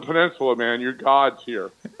 not on the peninsula, man. Your God's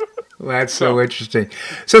here. Well, that's so interesting.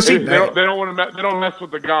 So see, they don't want to. They don't mess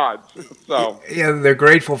with the gods. So yeah, they're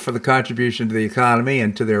grateful for the contribution to the economy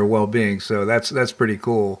and to their well-being. So that's pretty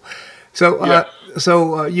cool. So yes.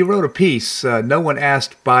 You wrote a piece. No one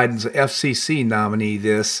asked Biden's FCC nominee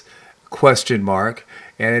this ?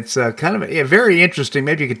 And it's kind of very interesting.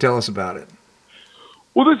 Maybe you could tell us about it.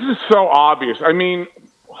 Well, this is so obvious. I mean,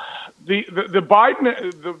 the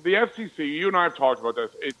Biden, the FCC. You and I have talked about this.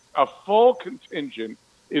 It's a full contingent.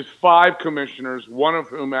 Is 5 commissioners, one of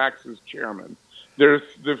whom acts as chairman. There's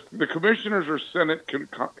the commissioners are Senate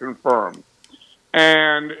confirmed,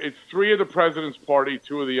 and it's 3 of the president's party,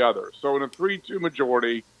 2 of the others. So in a 3-2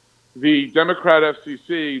 majority, the Democrat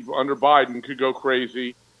FCC under Biden could go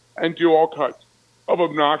crazy and do all kinds of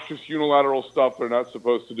obnoxious unilateral stuff they're not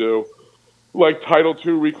supposed to do, like Title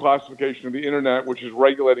II reclassification of the internet, which is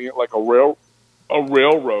regulating it like a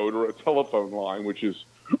railroad or a telephone line, which is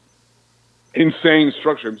insane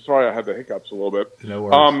structure. I'm sorry I had the hiccups a little bit. No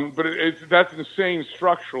worries. But that's insane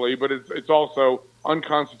structurally, but it's also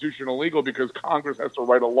unconstitutional legal because Congress has to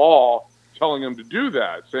write a law telling them to do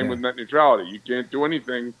that. Same with net neutrality. You can't do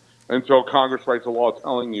anything until Congress writes a law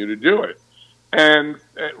telling you to do it. And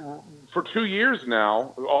for 2 years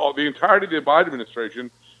now, the entirety of the Biden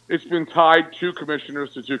administration, it's been tied 2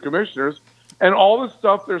 commissioners to 2 commissioners, and all the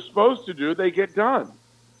stuff they're supposed to do, they get done.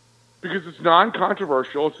 Because it's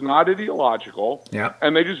non-controversial, it's not ideological,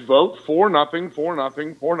 and they just vote for nothing,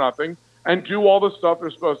 and do all the stuff they're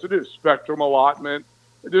supposed to do. Spectrum allotment.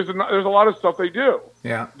 There's a lot of stuff they do.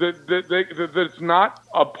 Yeah. That it's not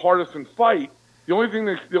a partisan fight. The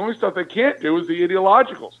only stuff they can't do is the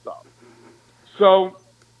ideological stuff. So,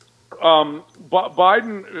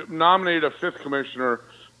 Biden nominated a 5th commissioner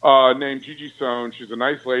named Gigi Sohn. She's a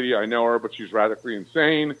nice lady. I know her, but she's radically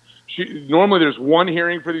insane. Normally there's 1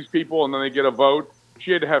 hearing for these people, and then they get a vote.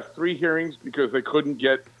 She had to have 3 hearings because they couldn't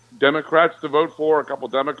get Democrats to vote for her, a couple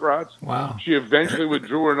Democrats. Wow. She eventually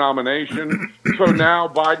withdrew her nomination. So now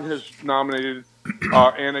Biden has nominated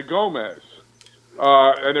Anna Gomez,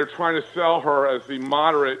 and they're trying to sell her as the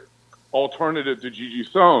moderate alternative to Gigi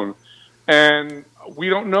Sohn. And we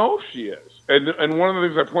don't know if she is. And one of the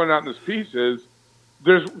things I pointed out in this piece is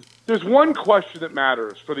there's one question that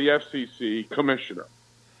matters for the FCC commissioner.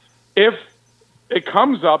 If it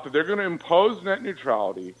comes up that they're going to impose net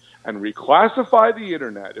neutrality and reclassify the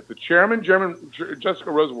internet, if the chairman, Jessica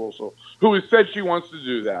Rosenworcel, who has said she wants to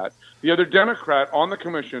do that, the other Democrat on the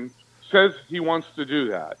commission says he wants to do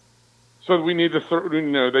that. So we need the third.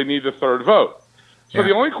 They need the 3rd vote. So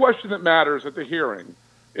the only question that matters at the hearing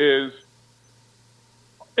is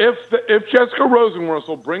if Jessica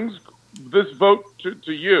Rosenworcel brings this vote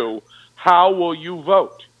to you, how will you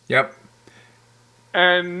vote? Yep.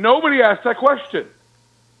 And nobody asked that question.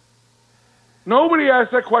 Nobody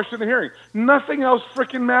asked that question in the hearing. Nothing else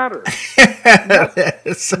freaking matters.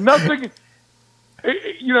 Nothing.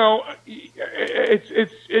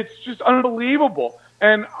 It's just unbelievable.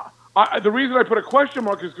 And the reason I put a question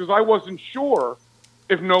mark is because I wasn't sure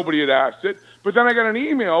if nobody had asked it. But then I got an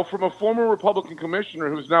email from a former Republican commissioner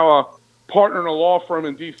who's now a partner in a law firm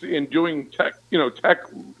in D.C. and doing tech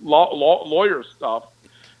lawyer stuff.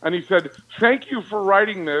 And he said, "Thank you for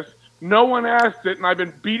writing this. No one asked it, and I've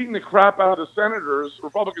been beating the crap out of the senators,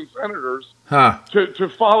 Republican senators, to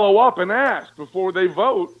follow up and ask before they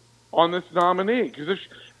vote on this nominee. Because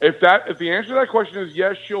if the answer to that question is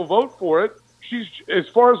yes, she'll vote for it. She's, as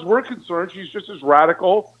far as we're concerned, she's just as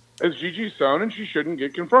radical as Gigi Sohn, and she shouldn't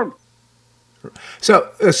get confirmed.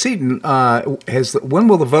 So, Seaton, when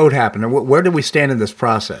will the vote happen, and where do we stand in this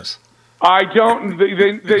process? I don't.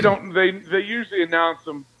 They don't. They usually announce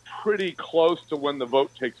them pretty close to when the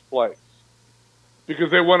vote takes place,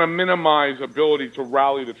 because they want to minimize ability to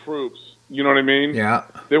rally the troops. You know what I mean? Yeah.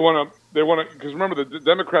 They want to, because remember, the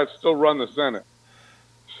Democrats still run the Senate,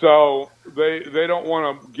 so they don't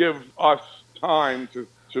want to give us time to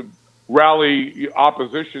rally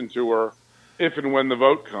opposition to her if and when the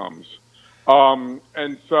vote comes.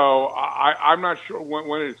 And so I'm not sure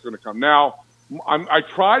when it's going to come. Now, I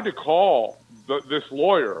tried to call this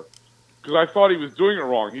lawyer because I thought he was doing it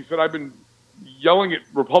wrong. He said, I've been yelling at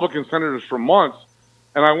Republican senators for months,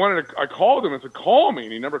 and I called him and said, call me,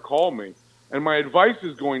 and he never called me. And my advice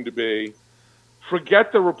is going to be,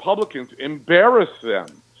 forget the Republicans, embarrass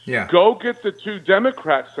them. Yeah. Go get the 2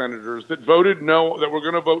 Democrat senators that voted no, that were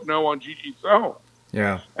going to vote no on Gigi Sohn.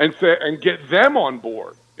 Yeah. And get them on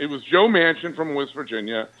board. It was Joe Manchin from West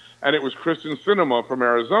Virginia, and it was Kristen Sinema from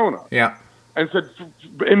Arizona. Yeah. And said,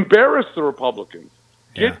 embarrass the Republicans.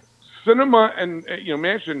 Get Sinema and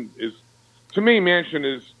Manchin is, to me, Manchin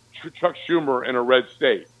is Chuck Schumer in a red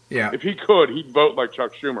state. Yeah. If he could, he'd vote like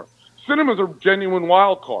Chuck Schumer. Sinema's a genuine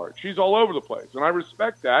wild card. She's all over the place, and I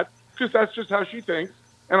respect that because that's just how she thinks.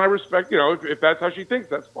 And I respect, if that's how she thinks,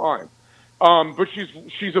 that's fine. But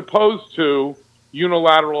she's opposed to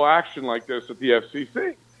unilateral action like this at the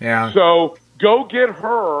FCC. Yeah. So go get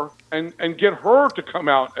her and get her to come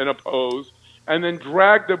out and oppose, and then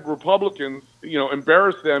drag the Republicans,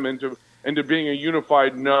 embarrass them into being a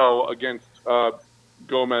unified no against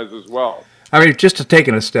Gomez as well. I mean, just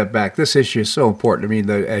taking a step back, this issue is so important. I mean,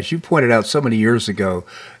 as you pointed out so many years ago,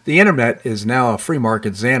 the Internet is now a free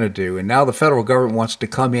market Xanadu, and now the federal government wants to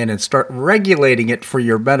come in and start regulating it for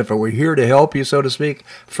your benefit. We're here to help you, so to speak.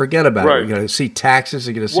 Forget about it. You're going to see taxes.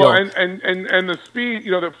 You're going to see and the speed,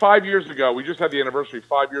 that 5 years ago, we just had the anniversary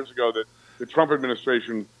 5 years ago that the Trump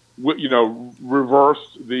administration,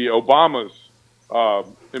 reversed the Obama's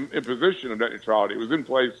imposition of net neutrality. It was in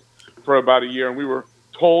place for about a year, and we were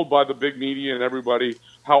told by the big media and everybody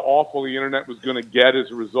how awful the Internet was going to get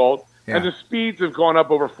as a result. Yeah. And the speeds have gone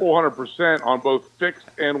up over 400% on both fixed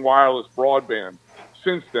and wireless broadband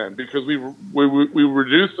since then, because we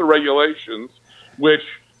reduced the regulations, which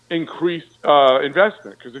increased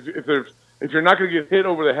investment. Because if you're not going to get hit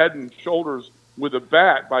over the head and shoulders with a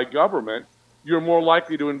bat by government, you're more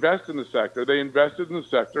likely to invest in the sector. They invested in the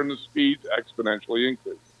sector, and the speeds exponentially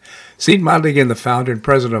increased. Seaton Mottlingham, the founder and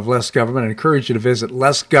president of Less Government, I encourage you to visit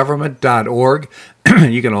lessgovernment.org.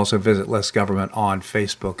 You can also visit Less Government on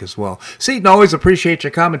Facebook as well. Seaton, always appreciate your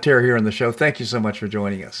commentary here on the show. Thank you so much for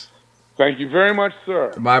joining us. Thank you very much,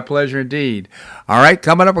 sir. My pleasure indeed. All right,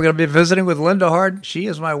 coming up, we're going to be visiting with Linda Harden. She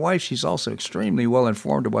is my wife. She's also extremely well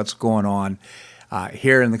informed of what's going on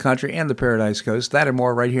here in the country and the Paradise Coast. That and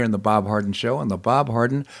more right here in The Bob Harden Show on the Bob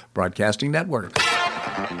Harden Broadcasting Network.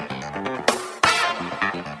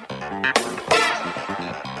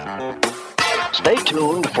 Stay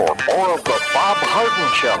tuned for more of The Bob Harden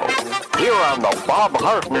Show here on the Bob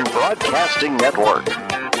Harden Broadcasting Network.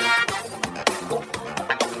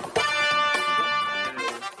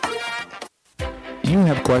 Do you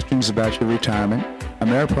have questions about your retirement?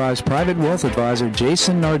 Ameriprise Private Wealth Advisor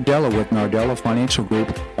Jason Nardella with Nardella Financial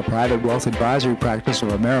Group, a private wealth advisory practice of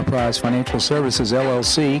Ameriprise Financial Services,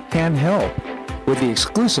 LLC, can help. With the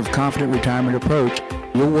exclusive Confident Retirement Approach,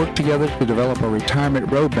 you'll work together to develop a retirement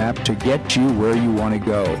roadmap to get you where you want to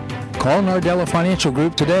go. Call Nardella Financial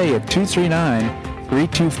Group today at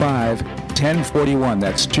 239-325-1041.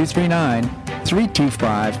 That's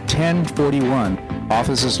 239-325-1041.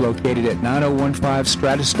 Office is located at 9015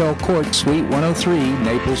 Stratusdale Court, Suite 103,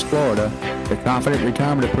 Naples, Florida. The Confident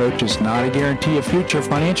Retirement Approach is not a guarantee of future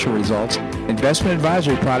financial results. Investment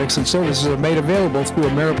advisory products and services are made available through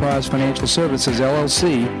Ameriprise Financial Services,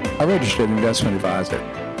 LLC, a registered investment advisor.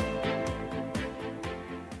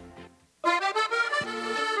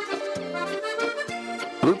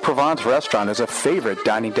 Blue Provence restaurant is a favorite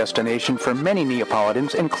dining destination for many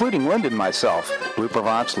Neapolitans, including Linda and myself. Blue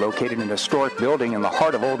Provence, located in a historic building in the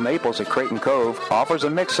heart of Old Naples at Creighton Cove, offers a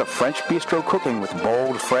mix of French bistro cooking with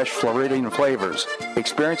bold, fresh Floridian flavors.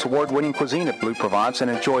 Experience award-winning cuisine at Blue Provence and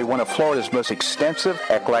enjoy one of Florida's most extensive,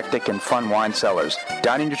 eclectic, and fun wine cellars.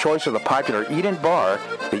 Dining your choice of the popular Eat-In Bar,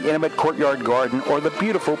 the intimate courtyard garden, or the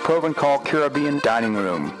beautiful Provencal Caribbean dining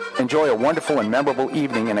room. Enjoy a wonderful and memorable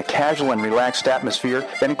evening in a casual and relaxed atmosphere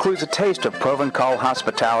that includes a taste of Provencal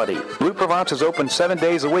hospitality. Blue Provence is open 7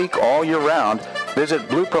 days a week all year round. Visit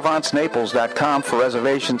BlueProvenceNaples.com for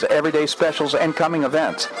reservations, everyday specials, and coming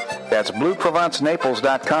events. That's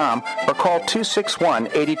BlueProvenceNaples.com or call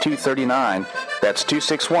 261-8239. That's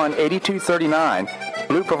 261-8239.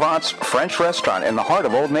 Blue Provence French Restaurant in the heart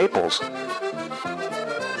of Old Naples.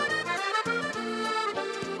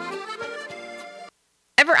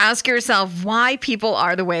 Ever ask yourself why people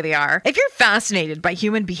are the way they are? If you're fascinated by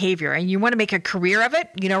human behavior and you want to make a career of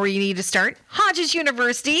it, you know where you need to start? Hodges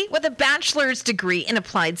University with a bachelor's degree in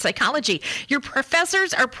applied psychology. Your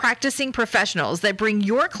professors are practicing professionals that bring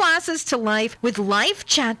your classes to life with live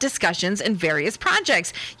chat discussions and various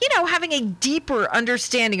projects. You know, having a deeper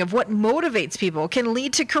understanding of what motivates people can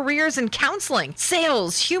lead to careers in counseling,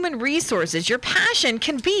 sales, human resources. Your passion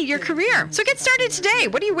can be your career. So get started today.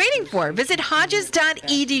 What are you waiting for? Visit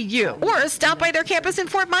Hodges.edu or stop by their campus in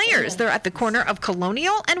Fort Myers. They're at the corner of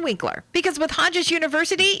Colonial and Winkler. Because with Hodges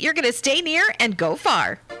University, you're going to stay near and go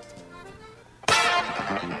far.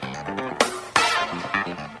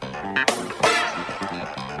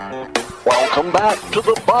 Welcome back to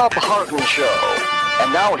the Bob Harden Show.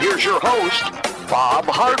 And now here's your host, Bob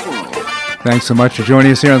Harden. Thanks so much for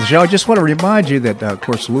joining us here on the show. I just want to remind you that, of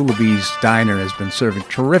course, Lulabee's Diner has been serving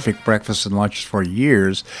terrific breakfasts and lunches for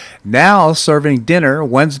years. Now serving dinner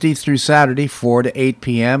Wednesday through Saturday, 4 to 8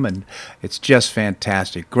 p.m., and it's just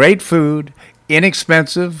fantastic. Great food,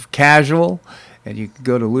 inexpensive, casual, and you can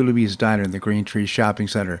go to Lulabee's Diner in the Green Tree Shopping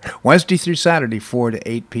Center Wednesday through Saturday, 4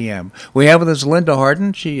 to 8 p.m. We have with us Linda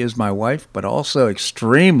Harden. She is my wife, but also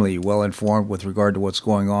extremely well-informed with regard to what's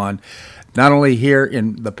going on not only here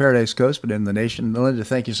in the Paradise Coast, but in the nation. Linda,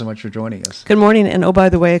 thank you so much for joining us. Good morning. And oh, by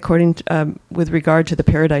the way, according to, with regard to the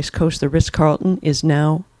Paradise Coast, the Ritz-Carlton is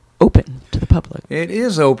now open to the public. It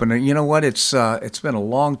is open. And you know what? It's been a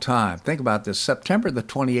long time. Think about this. September the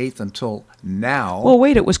 28th until now. Well,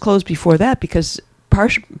 wait, it was closed before that because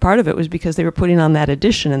part of it was because they were putting on that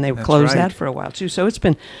addition and they closed that for a while too. So it's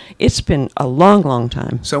been a long, long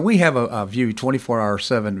time. So we have a view,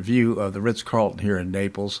 24/7 view of the Ritz-Carlton here in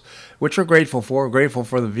Naples, which we're grateful for. We're grateful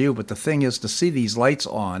for the view, but the thing is to see these lights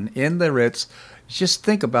on in the Ritz. Just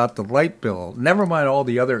think about the light bill. Never mind all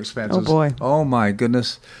the other expenses. Oh boy! Oh my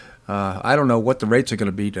goodness! I don't know what the rates are going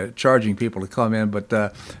to be to charging people to come in, but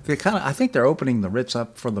I think they're opening the Ritz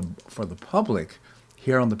up for the public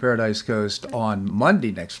here on the Paradise Coast on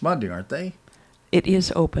next Monday, aren't they? It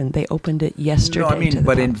is open. They opened it yesterday. No, I mean, to the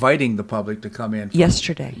but public. Inviting the public to come in.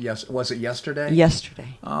 Yesterday. Yes, was it yesterday?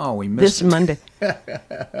 Yesterday. Oh, we missed this Monday.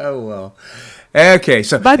 Oh well. Okay,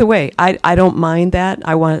 so by the way, I don't mind that.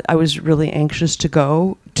 I was really anxious to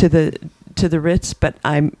go to the Ritz, but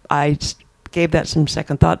I gave that some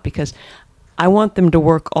second thought because I want them to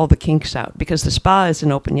work all the kinks out because the spa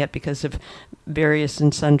isn't open yet because of various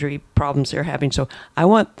and sundry problems they're having. So I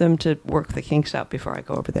want them to work the kinks out before I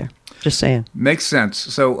go over there. Just saying. Makes sense.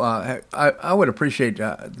 So I would appreciate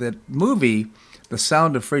that movie, The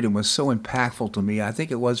Sound of Freedom, was so impactful to me. I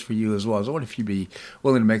think it was for you as well. I wonder if you'd be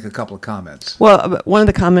willing to make a couple of comments. Well, one of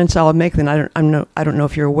the comments I'll make, then I don't know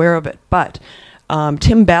if you're aware of it, but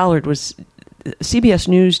Tim Ballard was CBS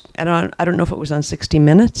News. I don't know if it was on 60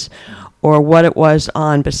 Minutes or what it was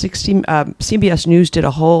on, but CBS News did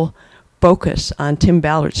a whole focus on Tim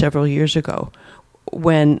Ballard several years ago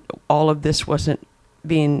when all of this wasn't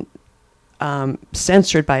being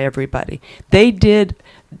censored by everybody.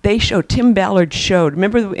 Tim Ballard showed,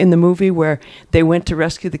 remember in the movie where they went to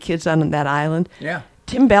rescue the kids on that island? Yeah.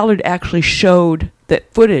 Tim Ballard actually showed the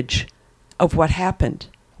footage of what happened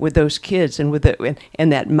with those kids and with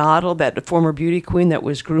and that model, that former beauty queen that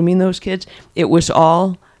was grooming those kids. It was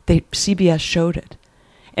all, CBS showed it.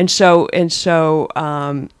 And so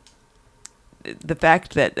the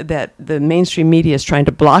fact that the mainstream media is trying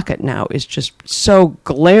to block it now is just so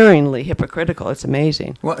glaringly hypocritical. It's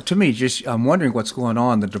amazing. Well, to me, I'm wondering what's going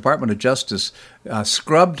on. The Department of Justice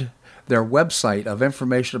scrubbed their website of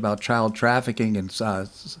information about child trafficking and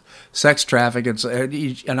sex trafficking.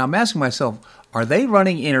 And I'm asking myself, are they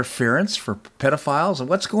running interference for pedophiles? And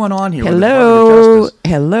what's going on here with the Department of Justice?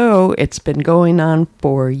 Hello. It's been going on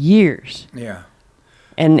for years. Yeah.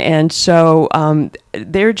 And so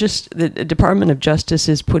they're just, the Department of Justice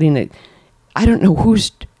is putting it, I don't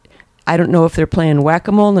know if they're playing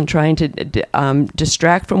whack-a-mole and trying to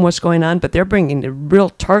distract from what's going on, but they're bringing a real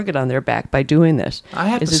target on their back by doing this. I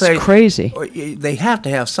have to it's say, crazy. They have to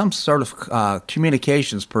have some sort of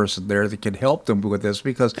communications person there that can help them with this,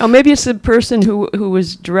 because Maybe it's the person who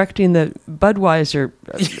was directing the Budweiser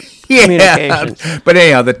communications. But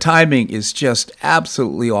anyhow, the timing is just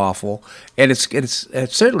absolutely awful, and it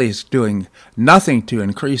certainly is doing nothing to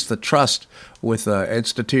increase the trust with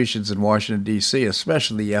institutions in Washington, D.C.,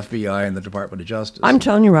 especially the FBI and the Department of Justice. I'm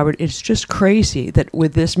telling you, Robert, it's just crazy that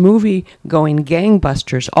with this movie going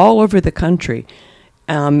gangbusters all over the country,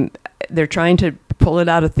 they're trying to pull it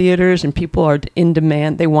out of theaters, and people are in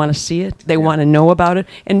demand. They want to see it. They want to know about it.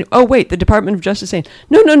 And, oh, wait, the Department of Justice saying,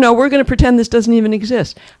 no, we're going to pretend this doesn't even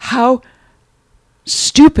exist. How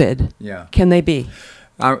stupid can they be?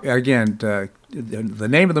 Again, the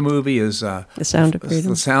name of the movie is The Sound of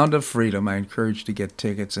Freedom. The Sound of Freedom. I encourage you to get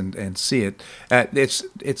tickets and see it. It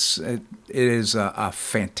is a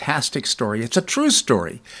fantastic story. It's a true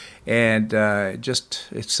story, and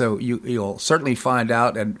you'll certainly find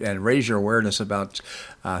out and raise your awareness about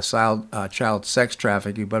child sex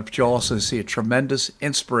trafficking. But you'll also see a tremendous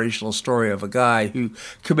inspirational story of a guy who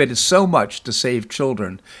committed so much to save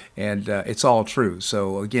children, and it's all true.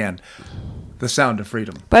 So again, The Sound of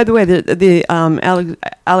Freedom. By the way, the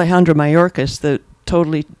Alejandro Mayorkas, the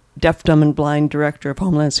totally deaf, dumb, and blind director of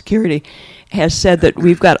Homeland Security, has said that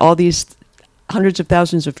we've got all these hundreds of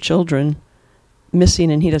thousands of children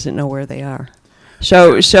missing, and he doesn't know where they are.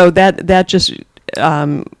 So that just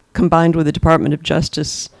combined with the Department of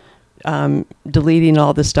Justice deleting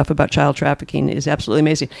all this stuff about child trafficking is absolutely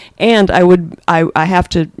amazing. And I have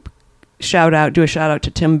to do a shout out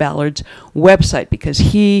to Tim Ballard's website, because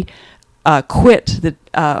he quit the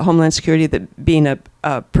Homeland Security, being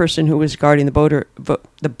a person who was guarding the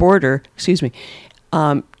border,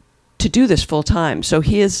 to do this full time. So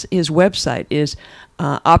his website is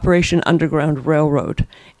Operation Underground Railroad,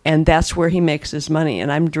 and that's where he makes his money.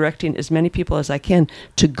 And I'm directing as many people as I can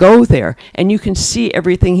to go there, and you can see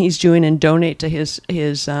everything he's doing and donate to his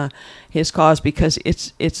cause, because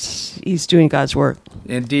he's doing God's work.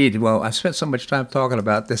 Indeed. Well, I spent so much time talking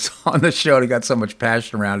about this on the show, and I got so much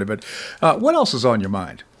passion around it. But what else is on your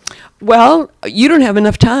mind? Well, you don't have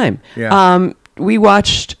enough time. Yeah. We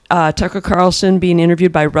watched Tucker Carlson being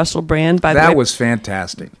interviewed by Russell Brand. That was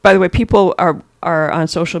fantastic. By the way, people are on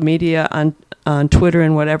social media, on Twitter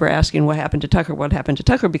and whatever, asking what happened to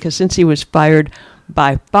Tucker, because since he was fired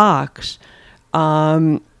by Fox,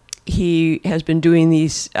 he has been doing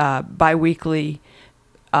these biweekly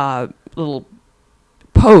little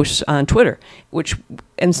posts on Twitter,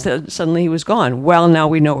 and suddenly he was gone. Well, now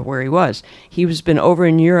we know where he was. He's been over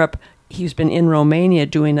in Europe. He's been in Romania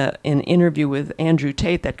doing an interview with Andrew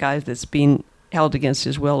Tate, that guy that's being held against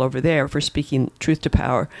his will over there for speaking truth to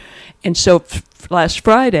power. And so last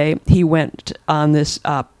Friday, he went on this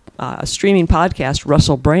streaming podcast,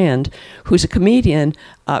 Russell Brand, who's a comedian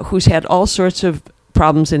who's had all sorts of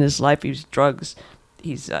problems in his life. He's drugs,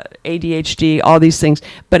 he's ADHD, all these things.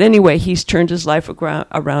 But anyway, he's turned his life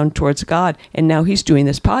around towards God, and now he's doing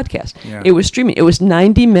this podcast. Yeah. It was streaming. It was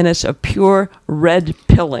 90 minutes of pure red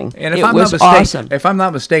pilling. And it was awesome. If I'm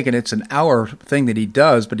not mistaken, it's an hour thing that he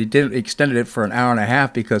does, but he extended it for an hour and a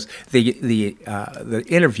half because the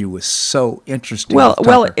interview was so interesting.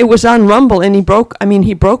 Well, it was on Rumble, and he broke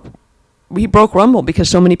Rumble because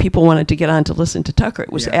so many people wanted to get on to listen to Tucker.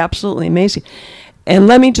 It was absolutely amazing. And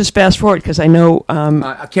let me just fast forward, because I know...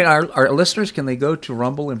 can our listeners, can they go to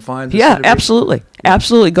Rumble and find this interview? Absolutely.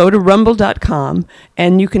 Absolutely. Go to rumble.com,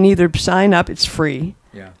 and you can either sign up. It's free.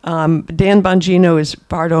 Yeah. Dan Bongino is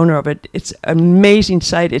part owner of it. It's an amazing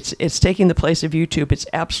site. It's taking the place of YouTube. It's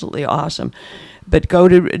absolutely awesome. But go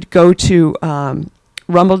to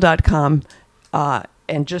rumble.com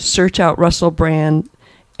and just search out Russell Brand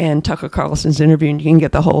and Tucker Carlson's interview, and you can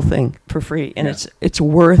get the whole thing for free. And it's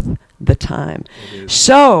worth the time.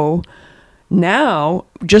 So now,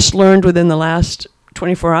 just learned within the last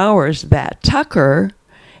 24 hours that Tucker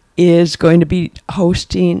is going to be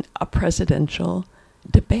hosting a presidential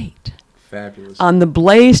debate. Fabulous. On the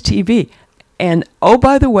Blaze TV. And oh,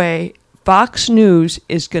 by the way, Fox News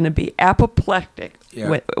is going to be apoplectic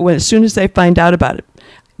when as soon as they find out about it.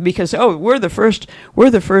 Because we're the first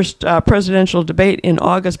presidential debate in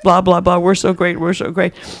August, blah blah blah. We're so great.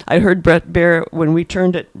 I heard Brett Baer when we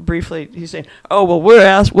turned it briefly. He's saying, we'll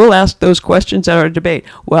ask those questions at our debate.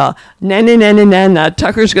 Well,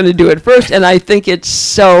 Tucker's going to do it first, and I think it's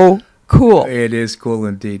so cool. It is cool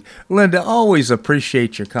indeed. Linda, always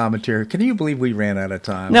appreciate your commentary. Can you believe we ran out of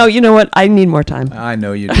time? No, you know what? I need more time. I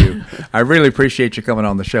know you do. I really appreciate you coming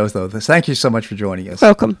on the show, though. Thank you so much for joining us.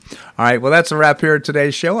 Welcome. All right, well, that's a wrap here at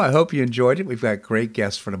today's show. I hope you enjoyed it. We've got great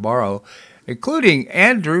guests for tomorrow, including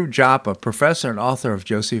Andrew Joppa, professor and author of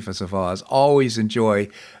Josephus of Oz. Always enjoy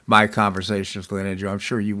my conversations with Andrew. I'm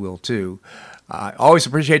sure you will, too. I always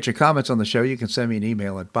appreciate your comments on the show. You can send me an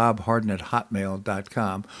email at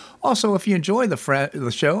bobharden@hotmail.com. Also, if you enjoy the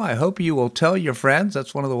show, I hope you will tell your friends.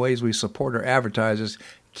 That's one of the ways we support our advertisers.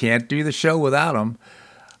 Can't do the show without them.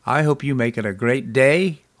 I hope you make it a great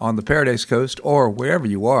day on the Paradise Coast or wherever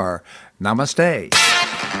you are. Namaste.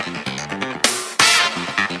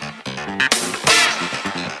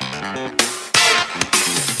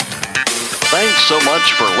 Thanks so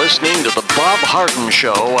much for listening to The Bob Harden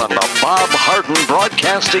Show on the Bob Harden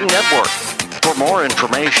Broadcasting Network. For more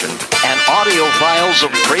information and audio files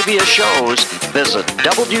of previous shows, visit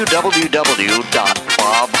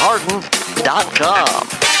www.bobharden.com.